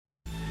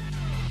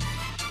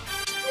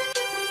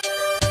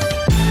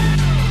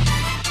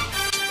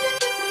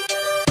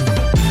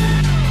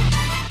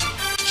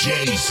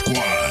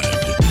Squad.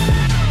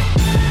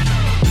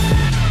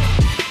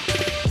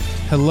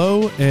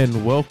 Hello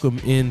and welcome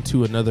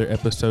into another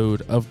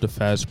episode of the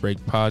Fast Break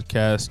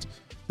podcast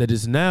that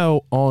is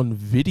now on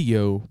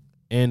video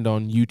and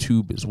on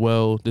YouTube as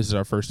well. This is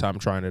our first time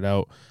trying it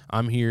out.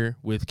 I'm here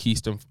with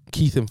Keith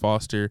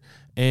Foster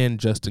and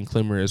Justin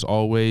Clemmer as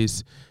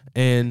always.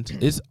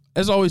 And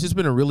as always, it's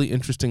been a really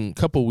interesting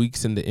couple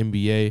weeks in the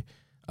NBA.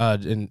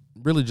 And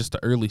really just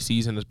the early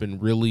season has been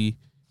really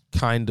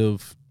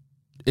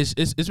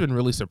it's been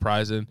really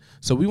surprising.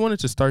 So we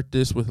wanted to start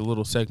this with a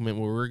little segment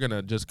where we're going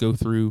to just go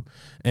through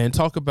and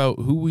talk about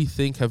who we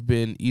think have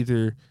been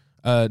either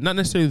not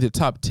necessarily the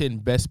top 10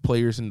 best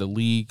players in the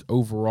league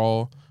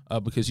overall,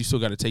 because you still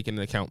got to take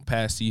into account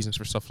past seasons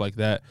for stuff like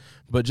that.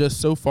 But just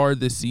so far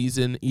this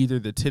season, either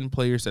the 10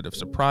 players that have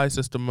surprised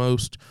us the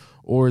most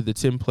or the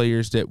 10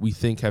 players that we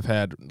think have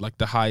had like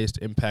the highest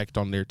impact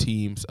on their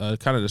teams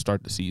kind of to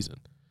start the season.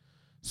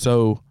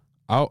 So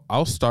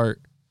I'll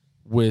start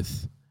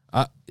with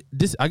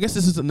this. I guess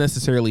this doesn't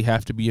necessarily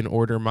have to be in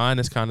order. Mine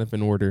is kind of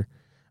in order.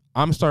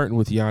 I'm starting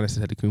with Giannis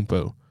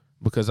Antetokounmpo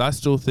because I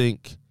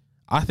think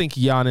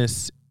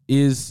Giannis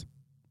is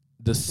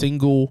the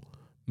single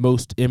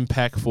most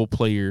impactful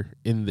player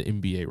in the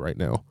NBA right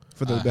now.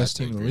 For the best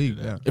team in the league,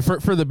 yeah.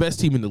 For the best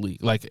team in the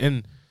league. Like,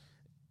 and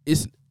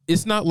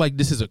it's not like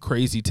this is a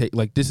crazy take.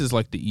 Like, this is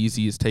like the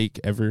easiest take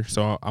ever.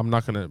 So I'm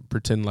not going to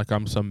pretend like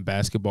I'm some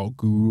basketball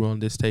guru on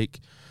this take.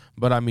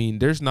 But, I mean,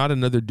 there's not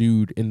another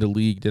dude in the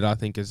league that I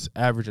think is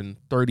averaging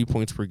 30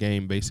 points per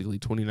game, basically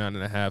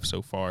 29.5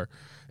 so far.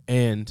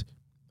 And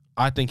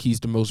I think he's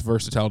the most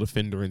versatile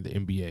defender in the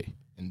NBA.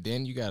 And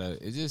then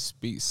it just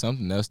speaks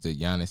something else that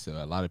Giannis,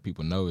 a lot of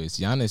people know, is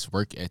Giannis'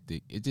 work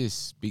ethic. It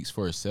just speaks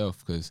for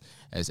itself because,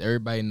 as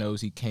everybody knows,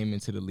 he came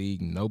into the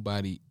league.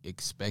 Nobody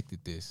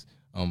expected this.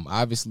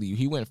 Obviously,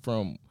 he went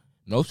from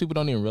 – most people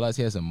don't even realize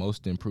he has a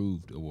most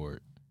improved award.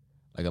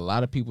 Like, a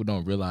lot of people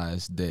don't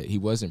realize that he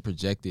wasn't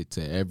projected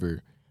to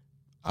ever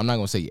 – I'm not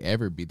going to say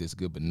ever be this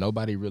good, but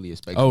nobody really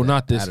expected that. Oh,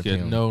 not this out of good.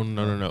 him. No.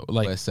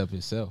 Like, except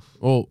himself.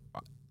 Well,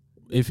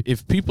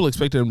 if people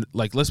expected him,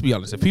 like, let's be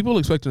honest, if people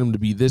expected him to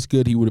be this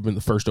good, he would have been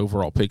the first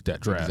overall pick that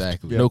draft.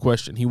 Exactly. No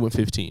question. He went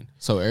 15.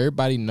 So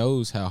everybody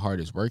knows how hard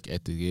his work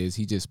ethic is.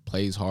 He just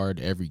plays hard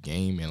every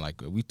game. And, like,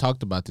 we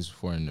talked about this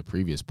before in the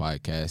previous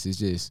podcast. It's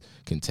just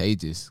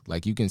contagious.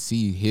 Like, you can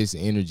see his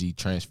energy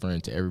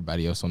transferring to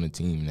everybody else on the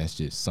team. And that's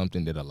just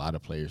something that a lot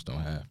of players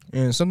don't have.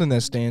 And something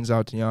that stands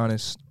out to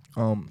Giannis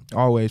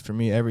always for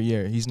me every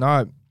year, he's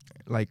not,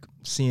 like,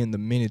 seeing the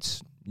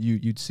minutes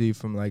you'd see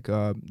from, like,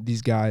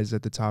 these guys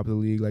at the top of the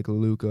league, like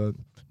Luka,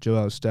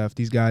 Joel, Steph,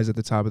 these guys at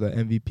the top of the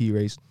MVP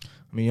race.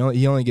 I mean,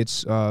 he only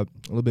gets a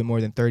little bit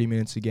more than 30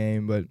 minutes a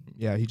game, but,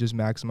 yeah, he just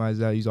maximizes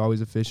that. He's always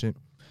efficient.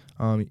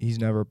 He's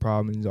never a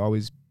problem. He's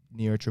always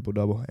near a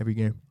triple-double every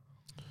game.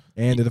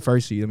 And to the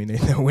first seed, I mean,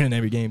 they're winning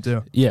every game,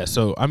 too. Yeah,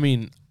 so, I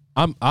mean,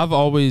 I've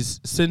always,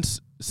 since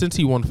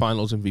he won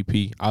Finals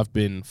MVP, I've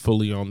been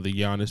fully on the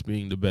Giannis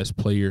being the best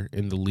player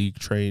in the league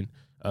train.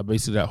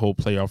 Basically that whole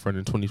playoff run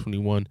in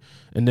 2021.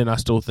 And then I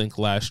still think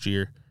last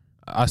year,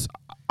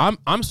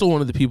 I'm still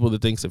one of the people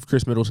that thinks if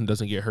Chris Middleton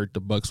doesn't get hurt,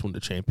 the Bucks win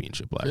the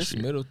championship last year.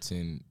 Chris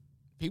Middleton,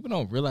 people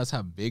don't realize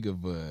how big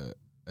of a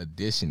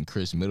addition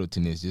Chris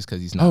Middleton is just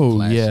because he's not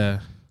flashy. Yeah.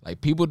 Like,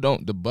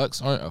 the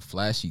Bucks aren't a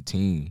flashy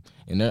team.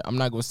 And I'm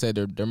not going to say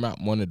they're not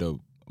one of the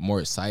more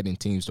exciting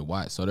teams to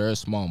watch. So they're a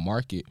small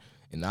market.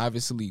 And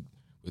obviously,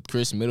 with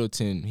Chris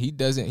Middleton,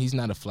 he's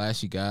not a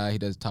flashy guy. He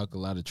doesn't talk a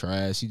lot of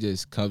trash. He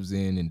just comes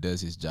in and does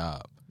his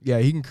job. Yeah,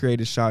 he can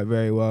create a shot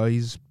very well.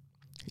 He's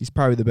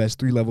probably the best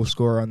 3-level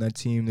scorer on that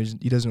team.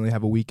 He doesn't really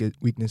have a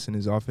weakness in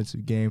his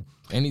offensive game.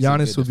 And he's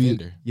Giannis a good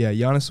defender.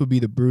 Giannis will be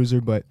the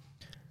bruiser, but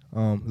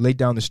late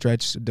down the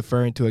stretch,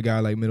 deferring to a guy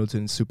like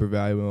Middleton is super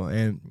valuable.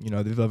 And,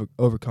 they've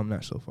overcome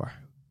that so far.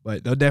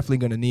 But they're definitely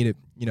going to need it,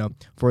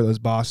 for those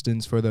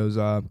Bostons, for those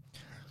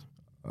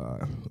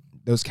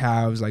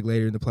Cavs, like,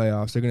 later in the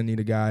playoffs. They're going to need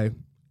a guy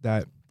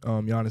that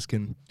Giannis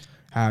can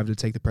have to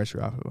take the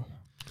pressure off of him.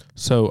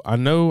 So I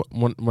know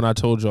when I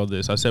told y'all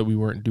this, I said we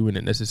weren't doing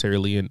it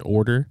necessarily in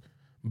order,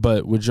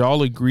 but would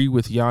y'all agree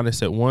with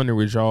Giannis at 1, or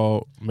would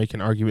y'all make an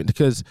argument?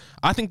 Because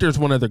I think there's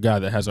one other guy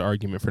that has an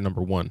argument for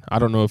number 1. I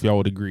don't know if y'all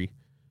would agree.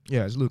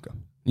 Yeah, it's Luka.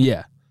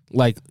 Yeah.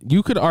 Like,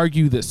 you could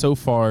argue that so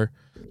far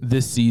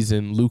this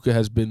season, Luka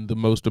has been the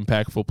most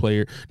impactful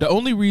player. The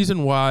only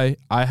reason why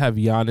I have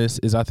Giannis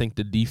is I think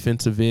the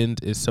defensive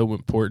end is so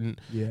important.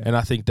 Yeah. And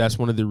I think that's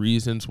one of the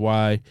reasons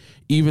why,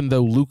 even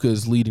though Luka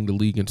is leading the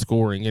league in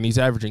scoring and he's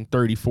averaging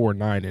 34,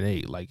 9, and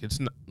 8, like,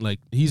 it's not like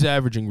he's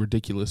averaging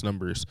ridiculous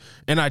numbers.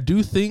 And I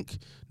do think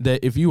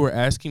that if you were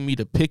asking me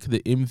to pick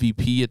the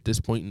MVP at this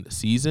point in the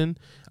season,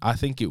 I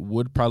think it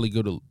would probably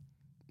go to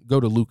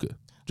Luka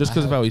just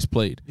because of how he's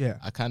played. Yeah.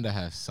 I kind of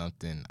have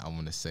something I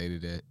want to say to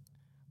that.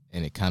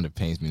 And it kind of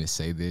pains me to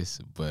say this,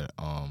 but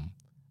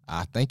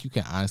I think you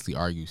can honestly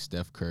argue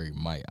Steph Curry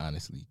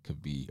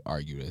could be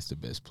argued as the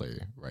best player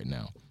right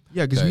now.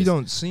 Yeah, because we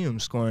don't see him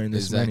scoring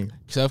this many.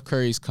 Steph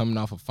Curry's coming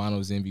off a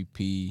Finals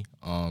MVP.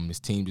 His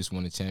team just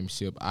won a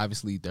championship.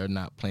 Obviously, they're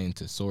not playing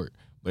to sort.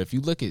 But if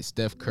you look at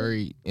Steph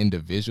Curry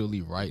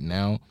individually right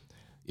now,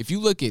 if you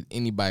look at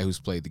anybody who's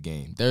played the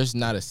game, there's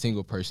not a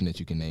single person that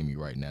you can name me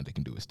right now that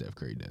can do what Steph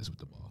Curry does with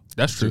the ball.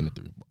 That's true.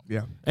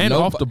 Yeah. And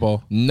off the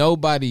ball.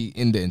 Nobody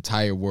in the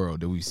entire world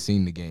that we've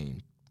seen the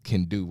game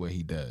can do what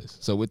he does.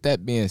 So with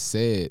that being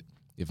said,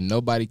 if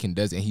nobody can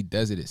does it, and he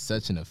does it at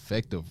such an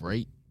effective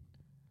rate,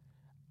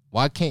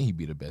 why can't he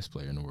be the best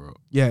player in the world?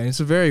 Yeah, and it's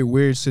a very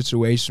weird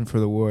situation for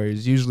the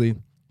Warriors. Usually,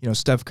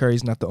 Steph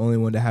Curry's not the only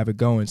one to have it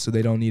going, so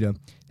they don't need to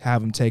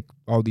have him take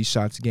all these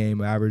shots a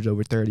game, average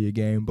over 30 a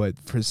game. But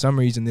for some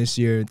reason this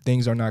year,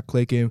 things are not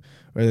clicking,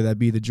 whether that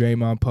be the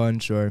Draymond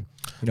punch or,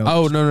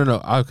 Oh,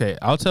 no. Okay,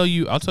 I'll tell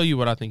you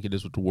what I think it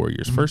is with the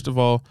Warriors. Mm-hmm. First of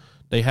all,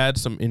 they had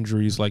some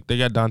injuries. Like, they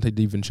got Dante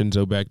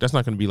DiVincenzo back. That's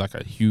not going to be, like,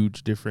 a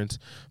huge difference.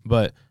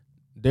 But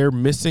they're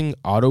missing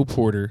Otto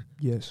Porter.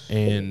 Yes.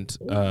 And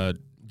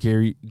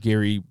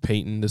Gary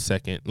Payton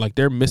II. Like,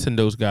 they're missing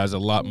those guys a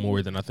lot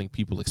more than I think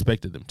people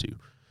expected them to.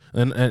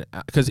 And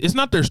because it's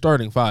not their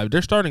starting five.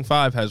 Their starting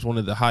five has one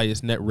of the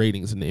highest net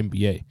ratings in the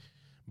NBA.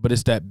 But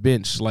it's that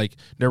bench. Like,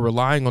 they're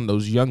relying on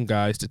those young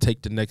guys to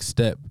take the next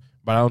step.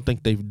 But I don't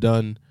think they've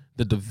done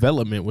the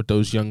development with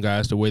those young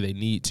guys the way they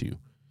need to.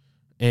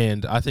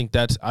 And I think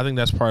that's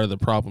part of the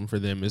problem for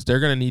them is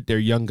they're going to need their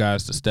young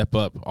guys to step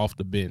up off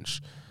the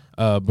bench.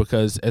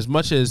 Because as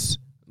much as,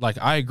 like,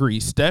 I agree,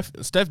 Steph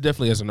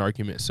definitely has an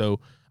argument.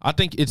 So I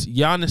think it's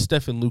Giannis,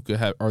 Steph, and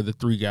Luka are the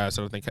three guys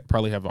that I think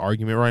probably have an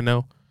argument right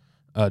now.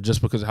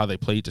 Just because of how they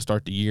played to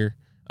start the year.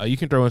 You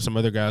can throw in some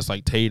other guys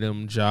like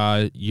Tatum,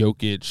 Ja,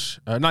 Jokic.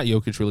 Not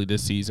Jokic really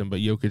this season, but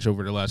Jokic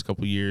over the last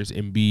couple of years,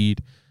 Embiid.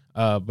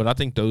 But I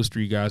think those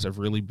three guys have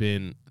really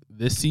been,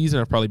 this season,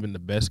 have probably been the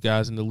best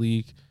guys in the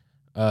league.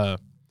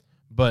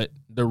 But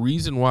the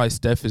reason why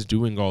Steph is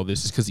doing all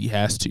this is because he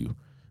has to.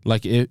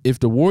 Like, if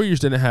the Warriors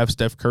didn't have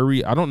Steph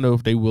Curry, I don't know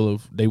if they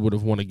would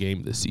have won a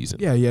game this season.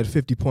 Yeah, he had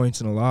 50 points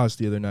in a loss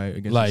the other night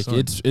against the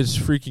Suns. It's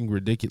freaking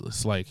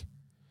ridiculous. Like,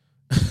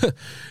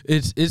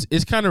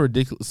 it's kind of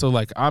ridiculous. So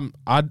like I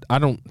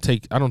don't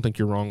think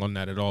you're wrong on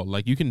that at all.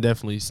 Like, you can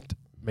definitely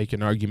make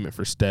an argument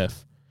for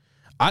Steph.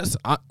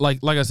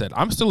 Like I said,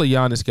 I'm still a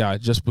Giannis guy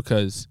just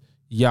because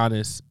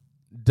Giannis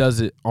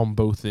does it on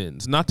both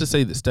ends. Not to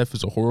say that Steph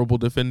is a horrible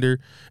defender,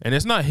 and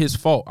it's not his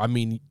fault. I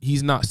mean,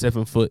 he's not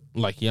 7 foot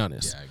like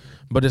Giannis. Yeah, I agree.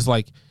 But it's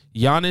like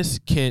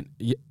Giannis can't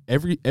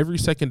every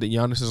second that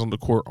Giannis is on the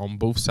court on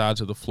both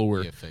sides of the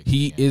floor,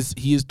 he is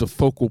the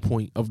focal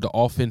point of the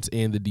offense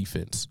and the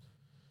defense.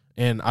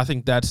 And I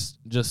think that's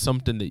just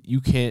something that you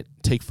can't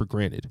take for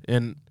granted.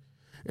 And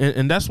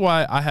that's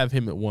why I have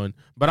him at 1.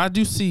 But I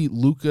do see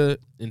Luka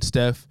and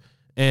Steph.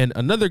 And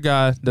another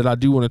guy that I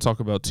do want to talk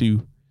about,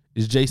 too,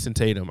 is Jason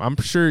Tatum. I'm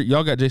sure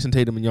y'all got Jason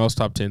Tatum in y'all's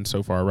top 10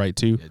 so far, right,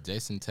 too? Yeah,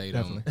 Jason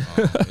Tatum.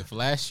 If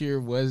last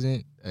year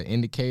wasn't an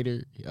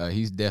indicator,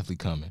 he's definitely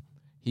coming.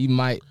 He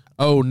might.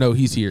 Oh, no,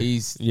 he's here.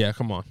 Yeah,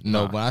 come on.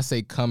 No, when I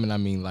say coming, I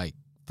mean, like,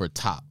 for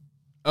top.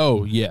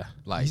 Oh, yeah.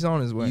 Like, he's on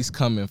his way.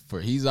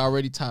 He's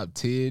already top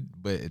 10,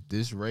 but at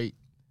this rate,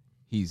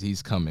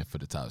 he's coming for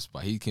the top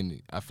spot. I feel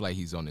like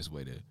he's on his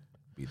way to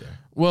be there.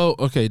 Well,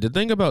 okay, the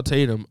thing about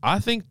Tatum, I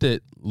think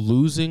that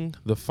losing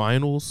the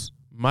finals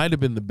might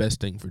have been the best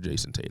thing for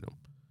Jason Tatum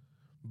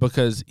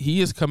because he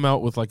has come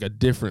out with like a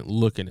different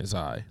look in his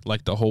eye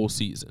like the whole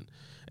season.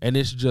 And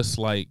it's just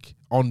like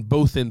on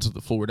both ends of the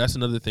floor. That's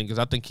another thing because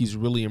I think he's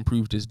really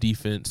improved his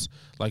defense,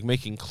 like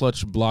making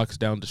clutch blocks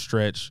down the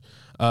stretch.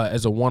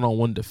 As a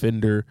one-on-one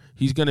defender,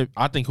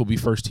 I think he'll be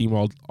first team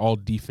all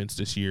defense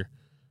this year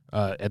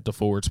at the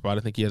forward spot.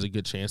 I think he has a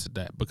good chance at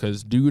that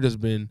because dude has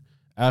been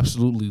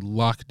absolutely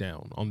locked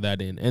down on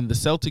that end. And the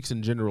Celtics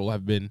in general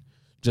have been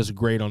just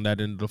great on that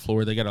end of the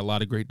floor. They got a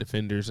lot of great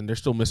defenders, and they're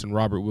still missing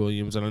Robert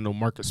Williams, and I know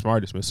Marcus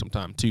Smart has missed some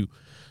time too.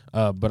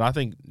 But I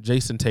think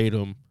Jason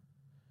Tatum,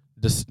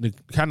 the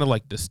kind of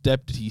like the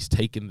step that he's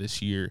taken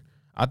this year,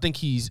 I think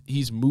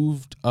he's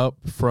moved up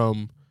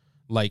from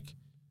like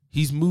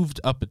he's moved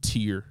up a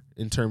tier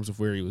in terms of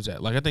where he was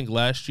at. Like I think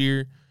last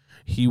year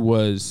he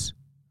was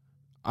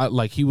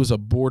a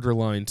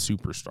borderline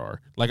superstar.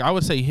 Like I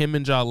would say him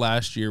and Ja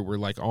last year were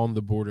like on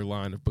the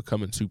borderline of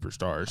becoming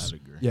superstars.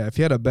 I'd agree. Yeah, if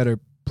he had a better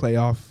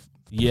playoff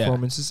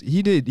performances,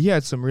 he did. He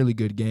had some really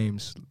good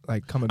games,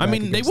 like coming back. I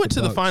mean, they went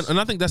to the Bucks. final, and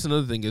I think that's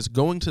another thing is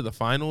going to the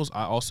finals.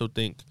 I also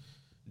think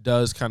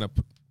does kind of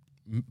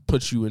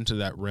put you into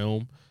that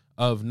realm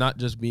of not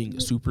just being a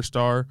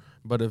superstar,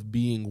 but of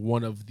being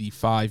one of the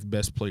 5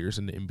 best players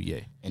in the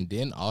NBA. And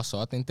then also,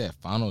 I think that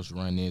finals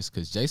run is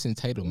because Jason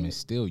Tatum is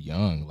still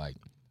young. Like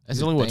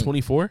he's only,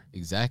 24?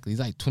 Exactly.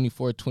 He's like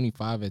 24,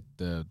 25 at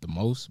the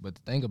most. But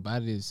the thing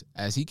about it is,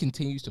 as he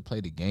continues to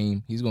play the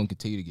game, he's going to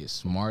continue to get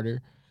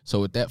smarter. So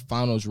what that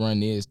finals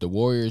run is, the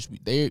Warriors,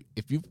 the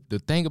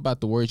thing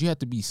about the Warriors, you have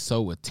to be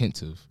so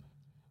attentive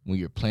when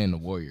you're playing the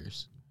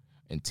Warriors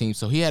and teams.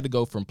 So he had to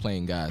go from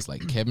playing guys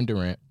like Kevin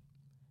Durant,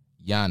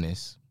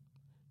 Giannis,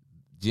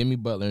 Jimmy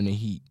Butler in the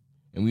Heat,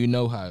 and we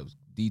know how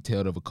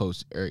detailed of a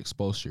coach Eric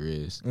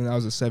Spoelstra is. And that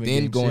was a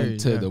 7-game Then going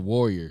series, to the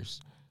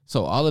Warriors.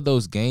 So all of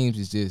those games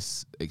is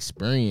just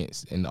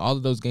experience, and all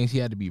of those games he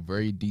had to be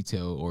very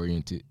detail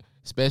oriented,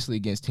 especially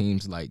against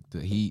teams like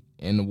the Heat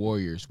and the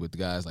Warriors with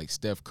guys like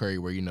Steph Curry,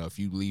 where if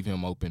you leave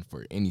him open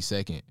for any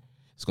second,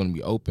 it's going to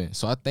be open.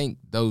 So I think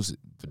those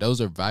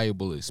are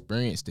valuable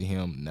experience to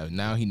him.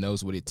 Now he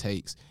knows what it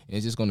takes, and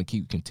it's just going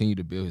to continue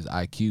to build his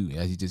IQ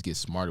as he just gets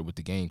smarter with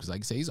the game. Because like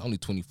I said, he's only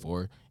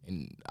 24,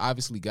 and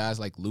obviously guys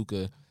like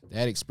Luka, they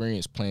had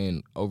experience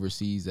playing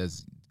overseas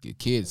as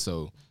kids,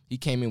 so he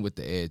came in with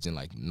the edge and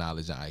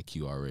knowledge and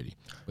IQ already.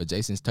 But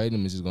Jason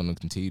Tatum is just going to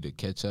continue to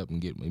catch up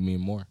and get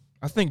even more.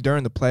 I think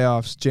during the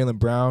playoffs, Jaylen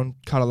Brown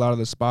caught a lot of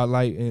the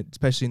spotlight,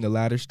 especially in the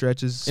latter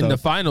stretches. So. In the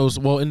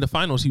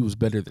finals, he was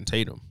better than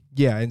Tatum.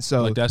 Yeah, and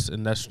so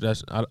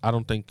I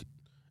don't think.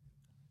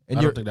 And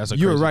I don't think that's a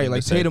you were crazy right. thing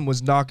Like to say. Tatum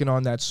was knocking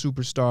on that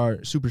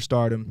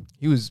superstardom.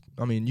 He was.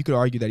 I mean, you could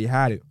argue that he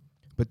had it,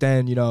 but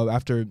then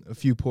after a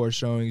few poor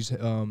showings,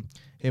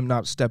 him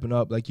not stepping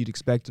up like you'd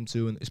expect him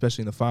to, and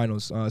especially in the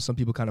finals, some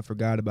people kind of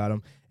forgot about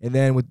him. And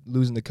then with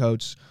losing the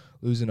coach,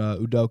 losing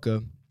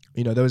Udoka,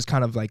 there was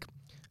kind of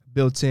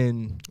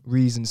built-in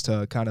reasons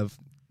to kind of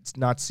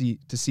see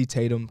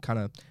Tatum kind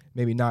of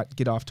maybe not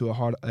get off to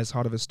as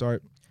hard of a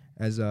start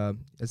as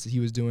he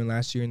was doing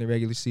last year in the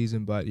regular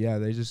season. But yeah,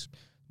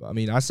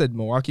 I said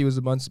Milwaukee was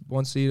the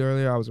one seed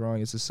earlier. I was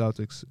wrong. It's the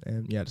Celtics.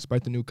 And yeah,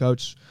 despite the new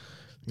coach,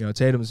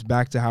 Tatum's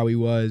back to how he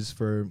was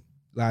for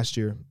last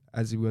year,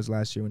 as he was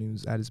last year when he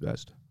was at his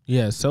best.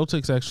 Yeah,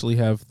 Celtics actually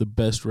have the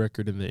best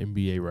record in the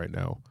NBA right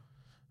now.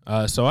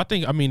 So I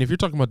think, if you're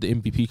talking about the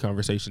MVP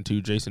conversation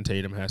too, Jason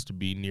Tatum has to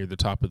be near the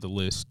top of the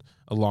list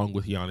along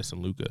with Giannis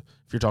and Luka.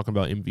 If you're talking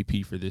about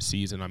MVP for this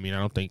season, I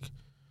don't think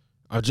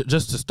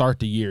just to start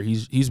the year,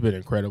 he's been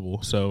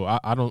incredible. So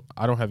I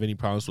don't have any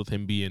problems with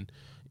him being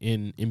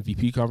in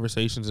MVP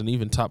conversations and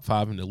even top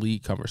 5 in the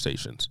league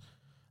conversations.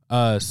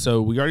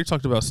 So we already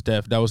talked about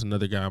Steph. That was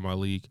another guy on my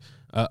league,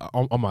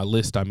 on my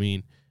list.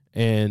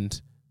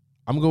 And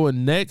I'm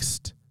going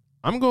next.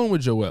 I'm going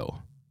with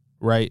Joel,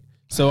 right?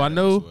 So I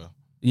know.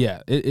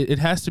 Yeah, it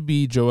has to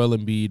be Joel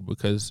Embiid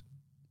because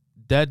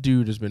that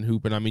dude has been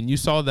hooping. You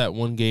saw that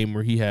one game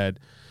where he had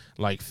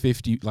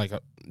 50,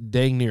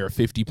 dang near a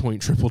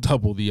 50-point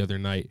triple-double the other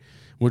night,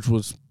 which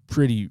was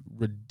pretty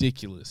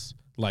ridiculous,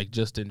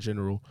 just in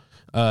general.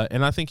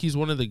 And I think he's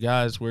one of the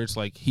guys where it's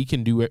he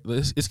can do it.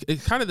 It's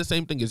kind of the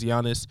same thing as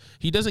Giannis.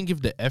 He doesn't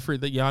give the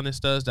effort that Giannis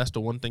does. That's the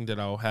one thing that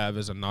I'll have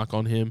as a knock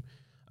on him,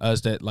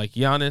 is that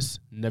Giannis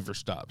never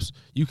stops.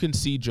 You can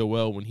see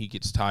Joel when he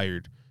gets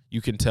tired.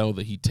 You can tell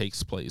that he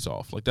takes plays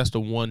off. That's the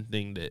one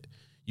thing that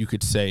you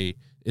could say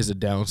is a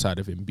downside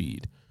of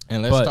Embiid.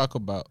 And let's talk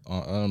about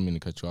I don't mean to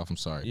cut you off. I'm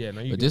sorry. Yeah,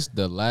 no, you But just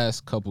the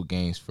last couple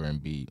games for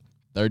Embiid,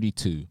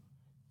 32,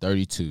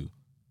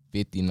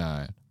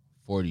 59,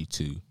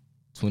 42,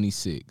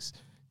 26,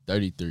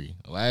 33.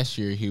 Last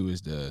year, he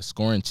was the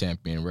scoring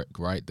champion,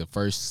 right? The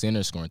first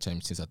center scoring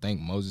champion since, I think,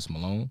 Moses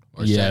Malone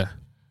or Shaq.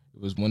 It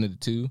was one of the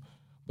two.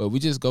 But we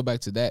just go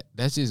back to that.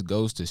 That just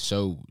goes to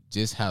show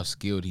just how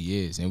skilled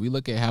he is. And we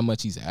look at how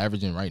much he's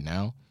averaging right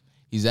now.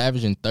 He's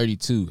averaging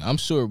 32. I'm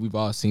sure we've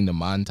all seen the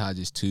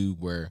montages, too,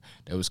 where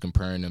they was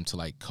comparing him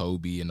to,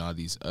 Kobe and all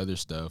these other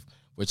stuff,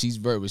 which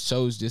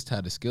shows just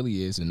how the skill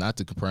he is, and not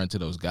to compare him to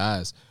those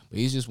guys. But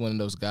he's just one of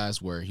those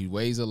guys where he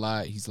weighs a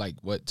lot. He's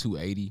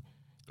 280?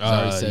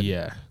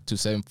 To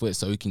 7 foot,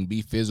 so he can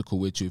be physical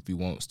with you if he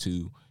wants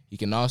to. He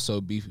can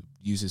also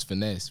use his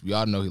finesse. We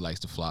all know he likes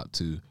to flop,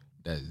 too.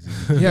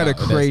 He had a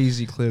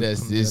crazy clip.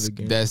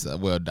 That's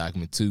well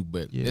documented too,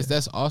 but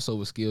that's also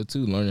a skill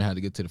too. Learning how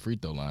to get to the free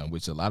throw line,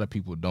 which a lot of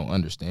people don't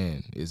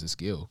understand, is a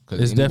skill.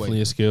 It's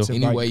definitely a skill.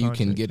 Any way you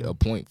can get a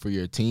point for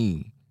your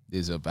team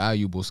is a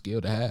valuable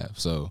skill to have.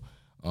 So,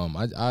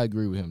 I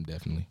agree with him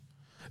definitely.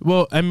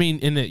 Well,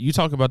 you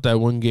talk about that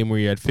one game where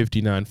he had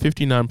 59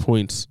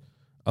 points,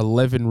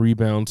 11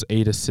 rebounds,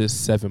 8 assists,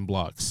 7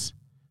 blocks.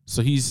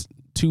 So he's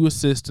 2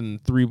 assists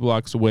and 3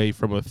 blocks away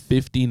from a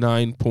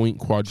 59-point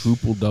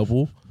quadruple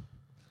double,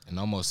 and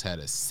almost had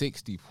a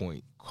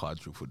 60-point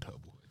quadruple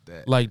double.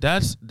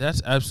 That's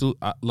absolute.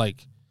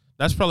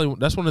 That's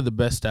one of the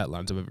best stat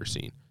lines I've ever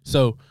seen.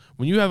 So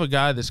when you have a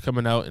guy that's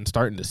coming out and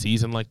starting the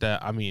season like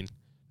that,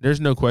 there's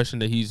no question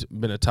that he's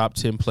been a top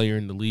 10 player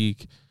in the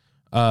league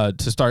to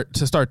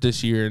start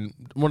this year, and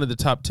one of the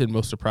top 10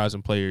 most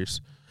surprising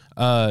players.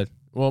 Well,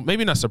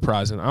 maybe not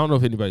surprising. I don't know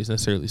if anybody's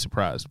necessarily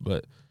surprised,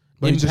 but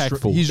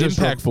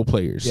impactful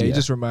players. Yeah, he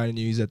just reminded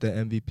you he's at the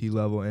MVP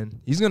level, and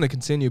he's going to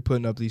continue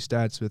putting up these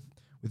stats with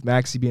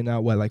Maxey being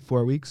out,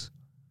 4 weeks?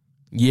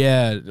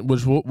 Yeah,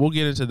 which we'll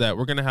get into that.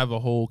 We're going to have a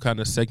whole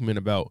kind of segment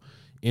about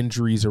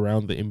injuries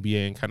around the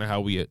NBA and kind of how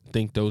we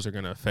think those are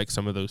going to affect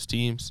some of those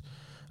teams.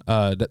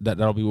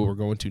 That'll be what we're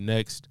going to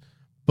next.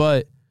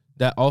 But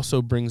that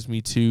also brings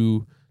me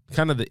to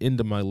kind of the end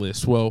of my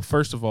list. Well,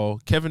 first of all,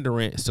 Kevin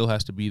Durant still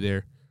has to be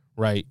there,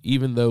 right?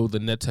 Even though the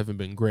Nets haven't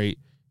been great,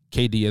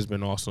 KD has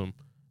been awesome.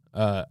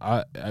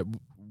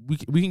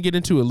 we can get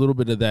into a little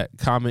bit of that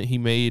comment he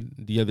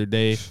made the other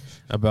day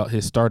about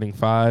his starting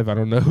five. I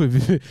don't know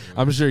if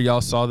I'm sure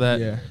y'all saw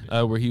that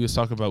where he was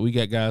talking about we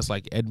got guys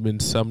like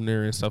Edmund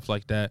Sumner and stuff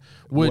like that.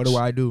 What do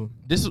I do?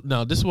 This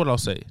is what I'll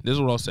say.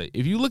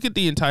 If you look at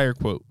the entire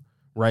quote,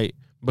 right?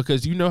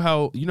 Because you know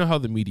how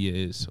the media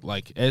is,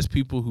 like as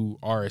people who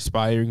are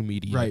aspiring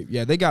media, right?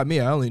 Yeah, they got me.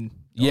 I only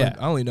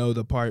know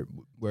the part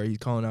where he's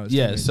calling out his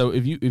teammates. So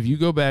if you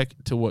go back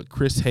to what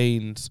Chris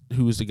Haynes,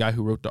 who was the guy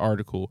who wrote the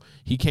article,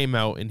 he came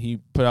out and he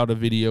put out a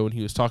video and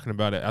he was talking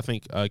about it. I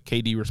think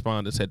KD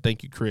responded and said,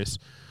 "Thank you, Chris."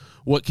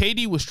 What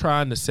KD was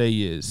trying to say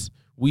is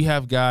we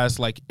have guys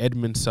like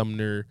Edmund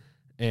Sumner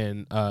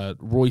and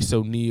Royce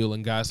O'Neal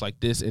and guys like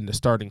this in the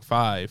starting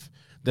five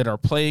that are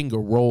playing a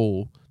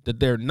role that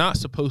they're not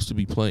supposed to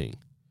be playing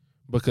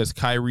because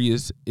Kyrie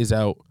is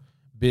out.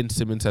 Ben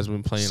Simmons has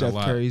been playing a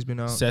lot. Seth Curry's been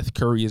out. Seth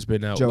Curry has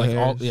been out. Joe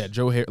Harris.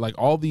 Joe Harris. Like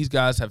all these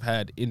guys have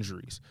had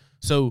injuries.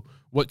 So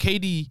what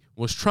KD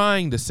was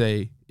trying to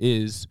say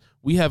is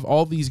we have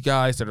all these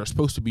guys that are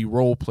supposed to be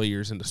role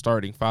players in the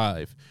starting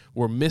five.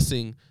 We're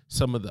missing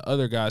some of the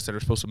other guys that are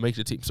supposed to make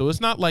the team. So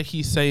it's not like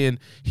he's saying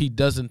he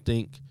doesn't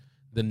think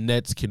the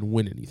Nets can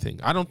win anything.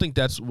 I don't think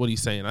that's what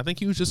he's saying. I think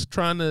he was just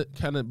trying to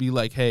kind of be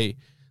like, hey,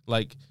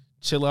 like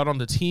chill out on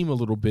the team a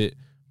little bit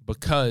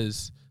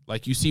because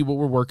like you see what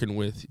we're working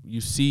with.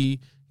 You see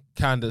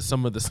kind of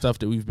some of the stuff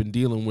that we've been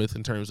dealing with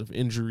in terms of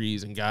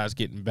injuries and guys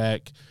getting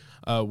back,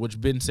 which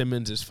Ben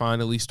Simmons is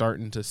finally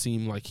starting to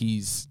seem like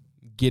he's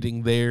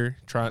getting there.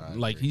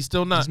 He's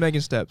still not. He's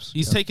making steps.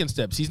 He's taking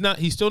steps.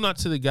 He's still not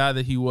to the guy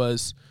that he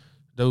was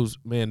those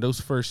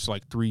first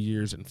like 3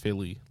 years in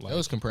Philly. Like, I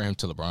was comparing him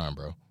to LeBron,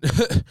 bro.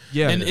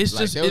 Yeah, and it's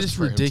just it is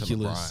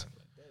ridiculous.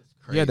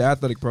 Yeah, the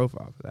athletic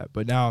profile for that.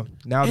 But now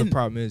the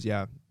problem is,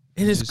 and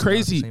it's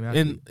crazy.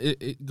 And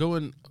it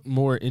going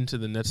more into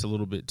the Nets a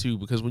little bit too,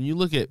 because when you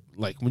look at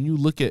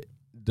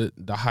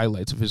the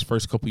highlights of his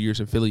first couple years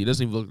in Philly, he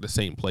doesn't even look like the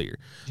same player.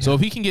 Yeah. So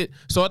if he can get,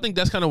 I think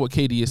that's kind of what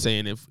KD is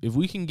saying. If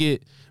we can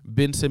get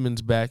Ben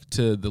Simmons back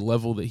to the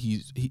level that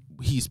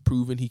he's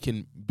proven he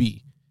can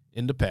be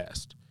in the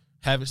past,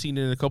 haven't seen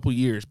it in a couple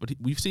years, but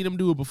we've seen him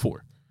do it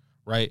before,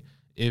 right?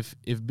 If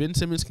Ben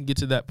Simmons can get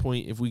to that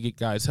point, if we get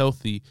guys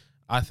healthy,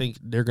 I think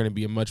they're going to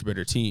be a much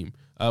better team,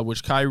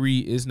 which Kyrie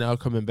is now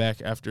coming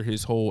back after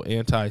his whole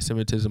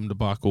anti-Semitism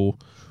debacle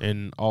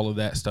and all of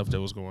that stuff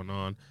that was going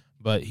on.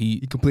 But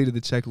he completed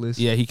the checklist.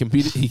 Yeah, he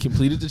completed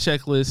the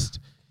checklist,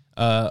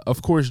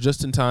 of course,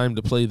 just in time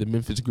to play the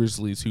Memphis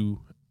Grizzlies, who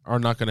are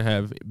not going to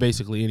have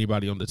basically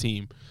anybody on the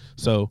team.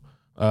 So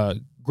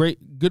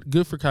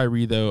good for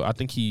Kyrie, though. I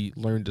think he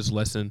learned his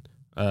lesson,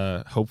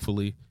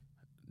 hopefully.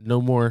 No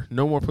more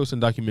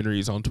posting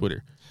documentaries on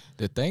Twitter.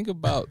 The thing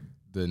about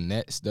the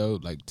Nets, though,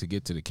 like to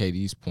get to the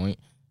KD's point,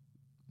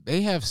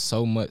 they have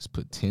so much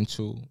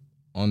potential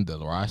on the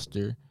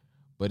roster,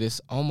 but it's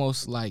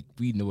almost like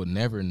we will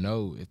never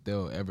know if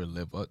they'll ever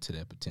live up to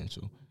that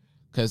potential.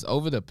 Because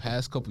over the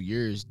past couple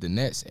years, the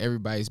Nets,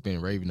 everybody's been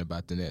raving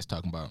about the Nets,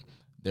 talking about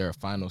they're a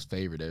finals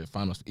favorite. They're a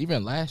finals.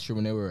 Even last year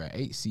when they were an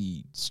 8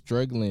 seed,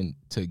 struggling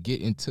to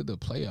get into the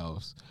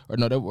playoffs. Or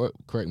no, they weren't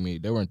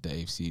the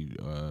 8 seed.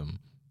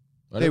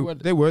 They were.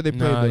 They played. They were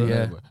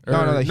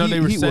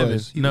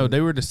 7.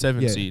 They were the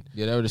 7 seed.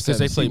 Yeah, they were the 7 seed. Because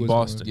they played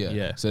Boston.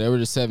 Yeah. So they were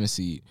the 7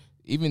 seed.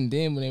 Even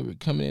then, when they were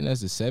coming in as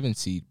the 7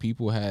 seed,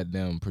 people had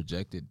them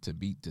projected to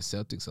beat the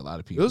Celtics. A lot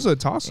of people. It was a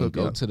toss-up.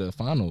 Go to the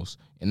finals,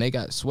 and they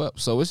got swept.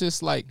 So it's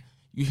just like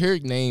you hear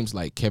names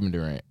like Kevin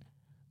Durant,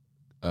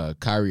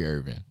 Kyrie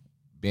Irving,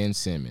 Ben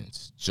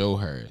Simmons, Joe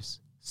Harris,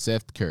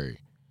 Seth Curry.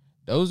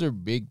 Those are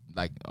big.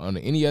 Like on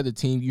any other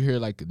team, you hear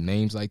like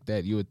names like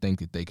that, you would think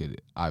that they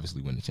could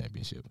obviously win the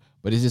championship.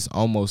 But it's just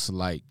almost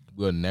like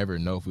we'll never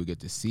know if we get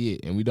to see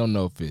it, and we don't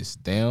know if it's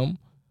them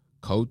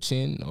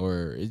coaching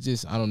or it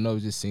just I don't know.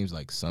 It just seems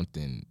like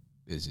something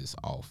is just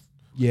off.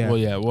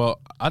 Yeah. Well,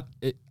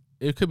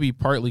 it could be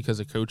partly because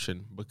of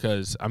coaching.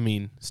 Because I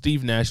mean,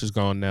 Steve Nash is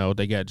gone now.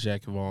 They got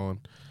Jackie Vaughn,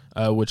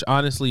 which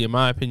honestly, in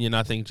my opinion,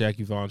 I think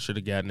Jackie Vaughn should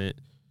have gotten it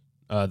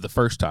the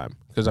first time.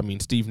 Because I mean,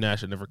 Steve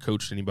Nash had never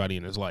coached anybody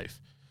in his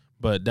life.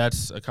 But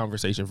that's a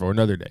conversation for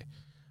another day.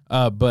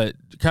 But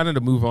kind of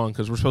to move on,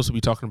 because we're supposed to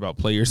be talking about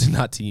players and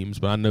not teams,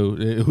 but I know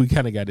we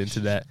kind of got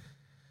into that.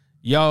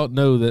 Y'all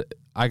know that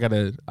I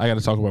gotta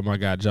talk about my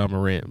guy John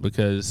Morant,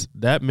 because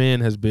that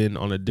man has been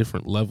on a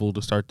different level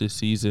to start this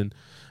season.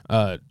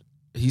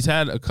 He's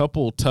had a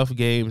couple tough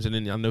games, and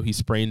then I know he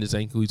sprained his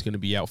ankle. He's going to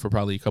be out for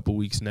probably a couple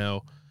weeks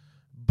now.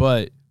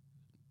 But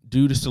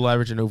dude is still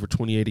averaging over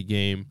 28 a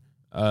game.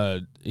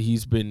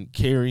 He's been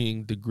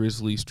carrying the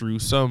Grizzlies through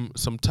some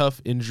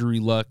tough injury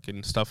luck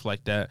and stuff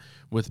like that,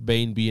 with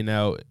Bane being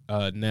out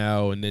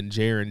now, and then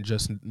Jaren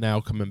just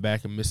now coming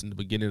back and missing the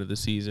beginning of the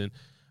season.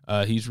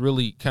 He's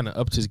really kind of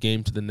upped his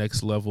game to the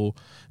next level.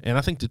 And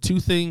I think the two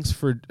things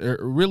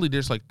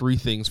there's like three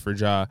things for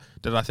Ja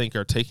that I think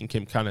are taking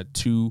him kind of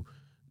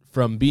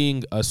from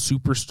being a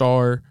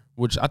superstar,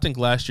 which I think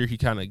last year he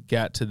kind of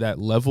got to that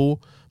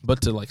level,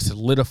 but to like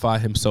solidify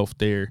himself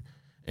there.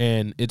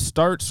 And it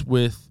starts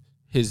with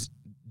his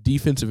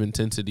defensive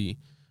intensity.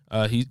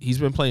 He's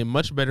been playing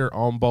much better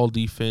on ball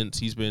defense.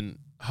 He's been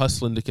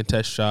hustling to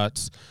contest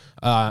shots.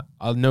 I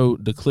know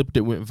the clip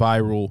that went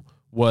viral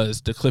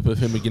was the clip of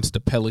him against the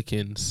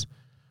Pelicans,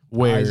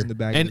 where Eyes in the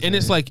back of his and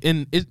it's head. like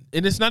and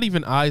it's not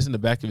even eyes in the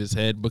back of his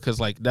head, because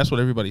like that's what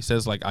everybody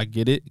says. Like, I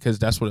get it because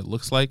that's what it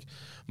looks like,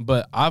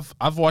 but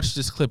I've watched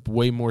this clip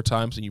way more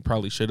times than you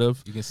probably should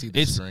have. You can see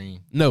the screen.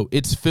 No,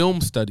 it's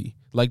film study.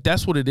 Like,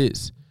 that's what it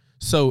is.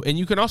 So, and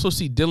you can also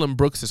see Dylan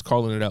Brooks is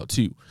calling it out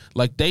too.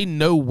 Like, they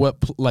know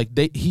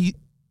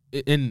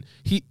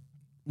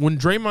when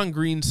Draymond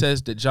Green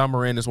says that Ja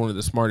Morant is one of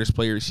the smartest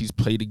players he's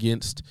played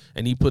against,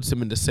 and he puts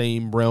him in the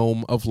same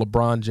realm of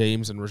LeBron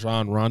James and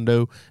Rajon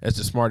Rondo as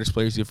the smartest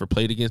players he ever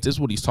played against, this is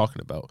what he's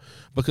talking about.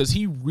 Because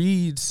he's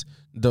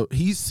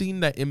seen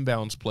that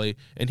inbounds play,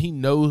 and he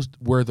knows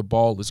where the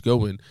ball is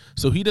going.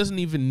 So he doesn't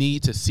even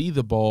need to see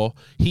the ball.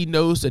 He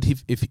knows that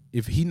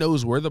if he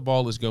knows where the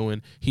ball is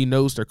going, he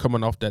knows they're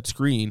coming off that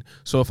screen.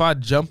 So if I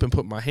jump and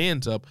put my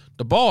hands up,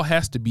 the ball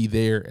has to be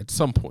there at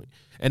some point.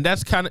 And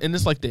that's and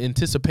it's like the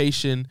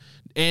anticipation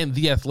and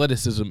the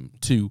athleticism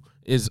too,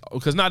 is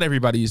because not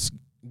everybody's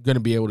going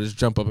to be able to just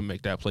jump up and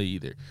make that play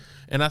either.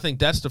 And I think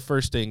that's the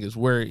first thing, is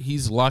where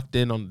he's locked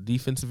in on the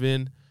defensive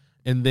end.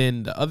 And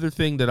then the other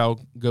thing that I'll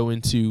go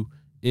into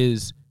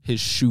is his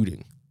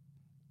shooting.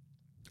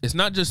 It's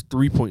not just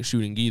 3-point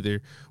shooting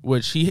either,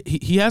 which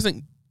he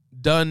hasn't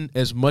done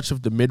as much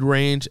of the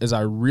mid-range as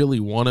I really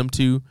want him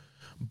to.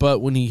 But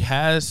when he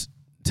has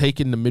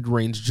taken the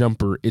mid-range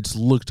jumper, it's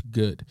looked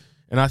good.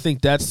 And I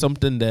think that's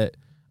something that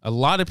a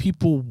lot of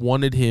people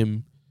wanted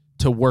him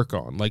to work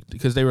on, like,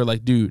 because they were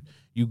like, dude,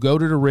 you go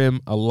to the rim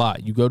a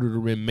lot. You go to the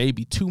rim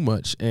maybe too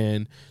much,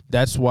 and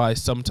that's why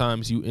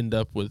sometimes you end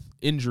up with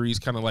injuries,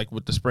 kind of like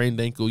with the sprained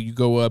ankle. You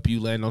go up, you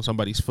land on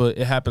somebody's foot.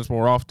 It happens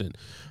more often.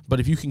 But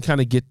if you can kind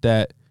of get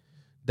that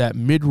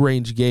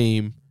mid-range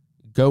game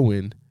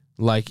going,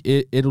 like,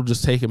 it'll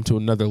just take him to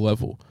another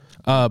level.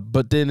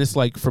 But then it's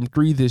like from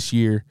three this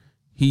year,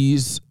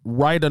 he's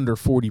right under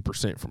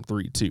 40% from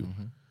three too.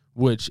 Mm-hmm.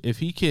 Which if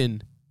he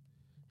can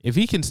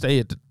stay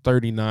at the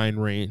 39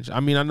 range, I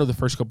mean, I know the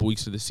first couple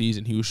weeks of the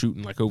season he was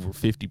shooting like over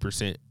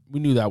 50%. We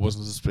knew that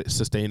wasn't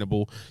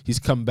sustainable. He's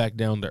come back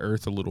down to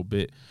earth a little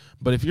bit.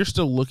 But if you're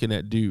still looking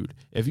at, dude,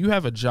 if you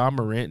have a Ja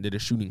Morant that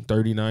is shooting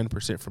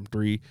 39% from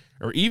three,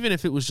 or even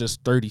if it was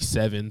just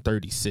 37,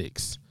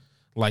 36,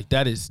 like,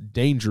 that is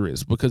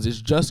dangerous, because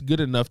it's just good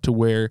enough to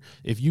where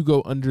if you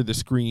go under the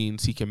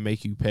screens, he can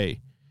make you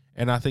pay.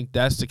 And I think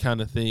that's the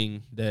kind of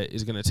thing that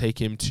is going to take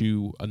him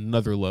to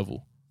another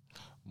level.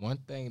 One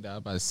thing that I was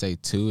about to say,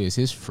 too, is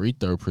his free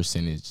throw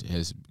percentage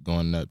has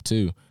gone up,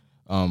 too.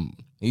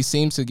 He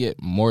seems to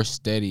get more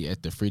steady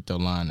at the free throw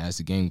line as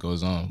the game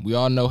goes on. We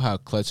all know how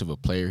clutch of a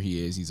player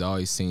he is. He's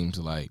always seems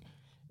like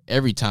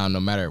every time, no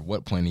matter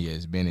what point he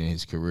has been in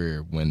his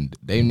career, when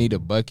they need a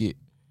bucket,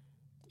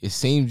 it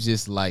seems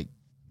just like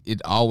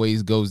it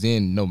always goes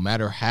in no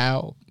matter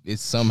how. It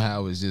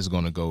somehow is just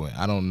going to go in.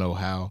 I don't know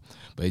how,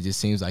 but it just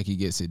seems like he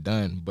gets it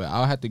done. But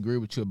I'll have to agree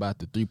with you about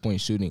the three-point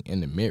shooting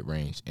in the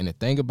mid-range. And the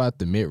thing about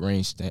the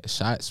mid-range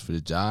shots for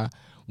the Ja,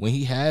 when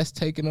he has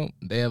taken them,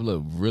 they have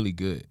looked really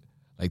good.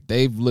 Like,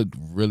 they've looked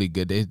really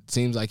good. It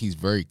seems like he's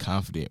very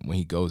confident when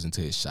he goes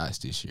into his shots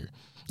this year.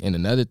 And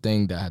another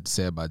thing that I have to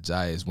say about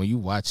Ja is when you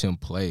watch him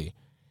play,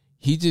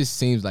 he just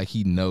seems like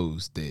he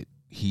knows that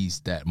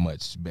he's that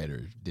much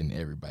better than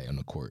everybody on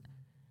the court.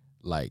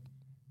 Like,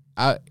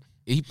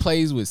 he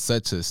plays with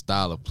such a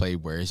style of play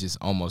where it's just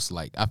almost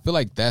like, I feel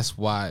like that's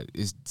why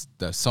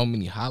there's so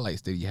many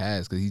highlights that he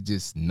has, because he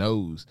just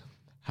knows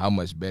how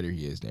much better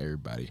he is than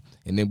everybody.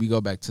 And then we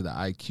go back to the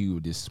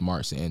IQ, this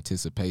smarts and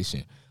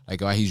anticipation.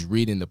 Like, while he's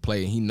reading the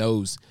play and he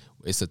knows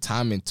it's a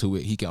timing to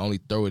it, he can only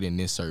throw it in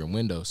this certain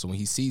window. So when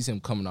he sees him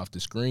coming off the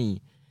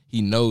screen,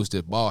 he knows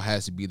the ball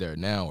has to be there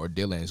now, or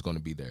Dylan is going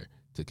to be there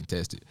to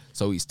contest it.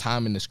 So he's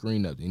timing the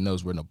screen up. He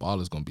knows where the ball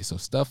is going to be. So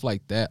stuff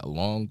like that,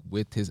 along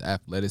with his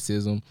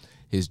athleticism,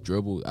 his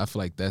dribble, I feel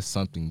like that's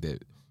something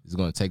that is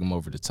going to take him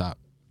over the top.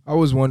 I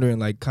was wondering,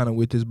 like, kind of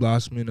with his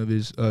blossoming of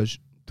his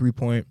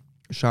 3-point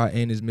shot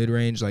and his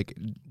mid-range, like,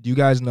 do you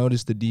guys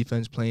notice the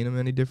defense playing him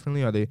any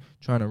differently? Are they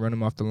trying to run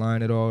him off the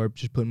line at all, or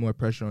just putting more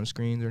pressure on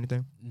screens or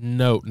anything?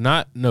 No,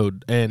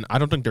 and I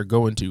don't think they're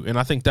going to. And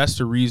I think that's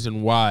the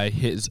reason why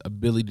his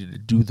ability to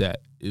do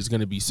that is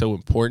going to be so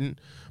important,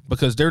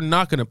 because they're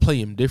not going to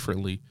play him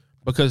differently.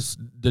 Because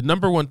the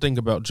number one thing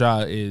about Ja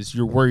is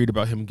you're worried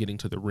about him getting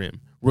to the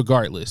rim,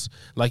 regardless.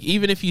 Like,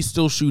 even if he's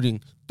still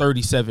shooting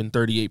 37,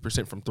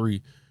 38% from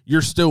three,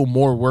 you're still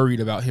more worried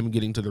about him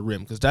getting to the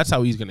rim, because that's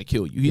how he's going to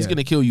kill you. He's going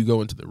to kill you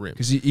going to the rim.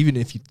 Because even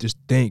if you just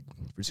think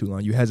for too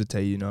long, you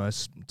hesitate,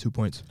 that's 2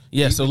 points.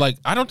 Yeah, so, like,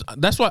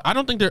 that's why I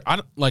don't think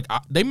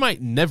they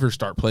might never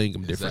start playing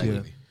him differently.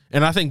 Exactly.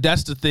 And I think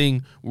that's the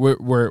thing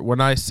where when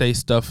I say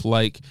stuff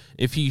like,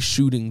 if he's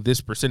shooting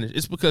this percentage,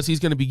 it's because he's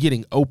going to be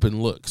getting open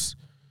looks.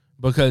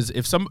 Because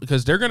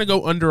they're going to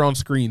go under on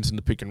screens in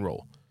the pick and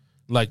roll.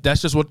 Like,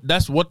 that's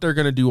what they're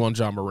going to do on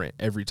Ja Morant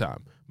every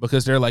time.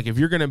 Because they're like, hey, if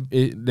you're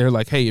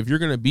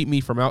going to beat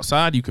me from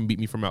outside, you can beat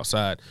me from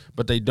outside.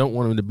 But they don't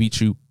want him to beat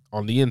you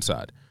on the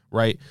inside.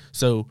 right?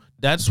 So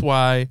that's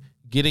why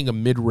getting a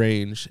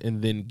mid-range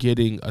and then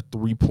getting a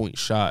three-point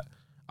shot,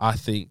 I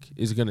think,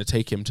 is going to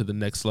take him to the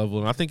next level.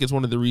 And I think it's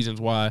one of the reasons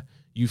why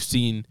you've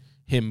seen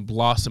him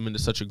blossom into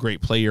such a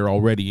great player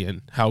already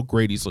and how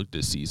great he's looked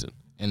this season.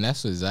 And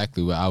that's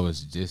exactly what I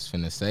was just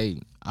finna say.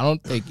 I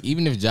don't think,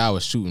 even if Ja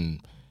was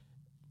shooting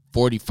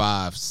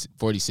 45,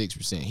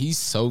 46%, he's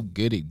so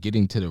good at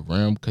getting to the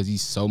rim because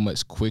he's so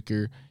much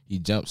quicker. He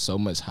jumps so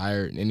much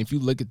higher. And if you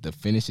look at the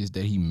finishes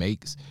that he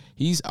makes,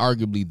 he's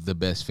arguably the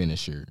best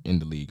finisher in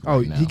the league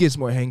right now. He gets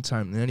more hang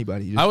time than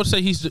anybody. I would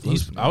say he's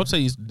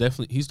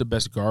the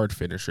best guard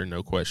finisher,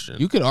 no question.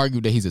 You could argue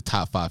that he's a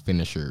top 5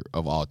 finisher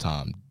of all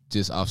time,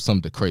 just off some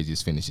of the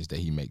craziest finishes that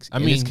he makes. I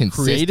mean,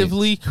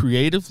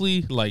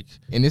 creatively, like,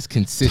 and it's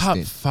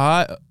consistent. Top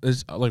 5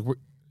 is like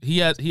he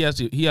has a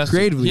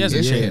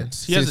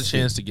chance. He has a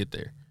chance to get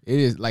there. It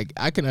is like,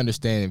 I can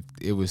understand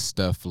if it was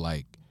stuff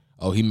like,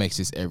 oh, he makes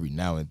this every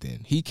now and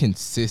then. He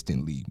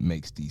consistently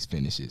makes these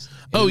finishes.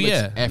 Oh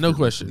yeah, no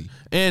question.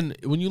 And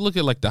when you look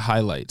at like the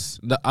highlights,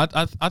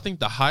 I think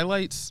the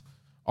highlights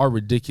are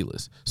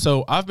ridiculous.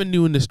 So I've been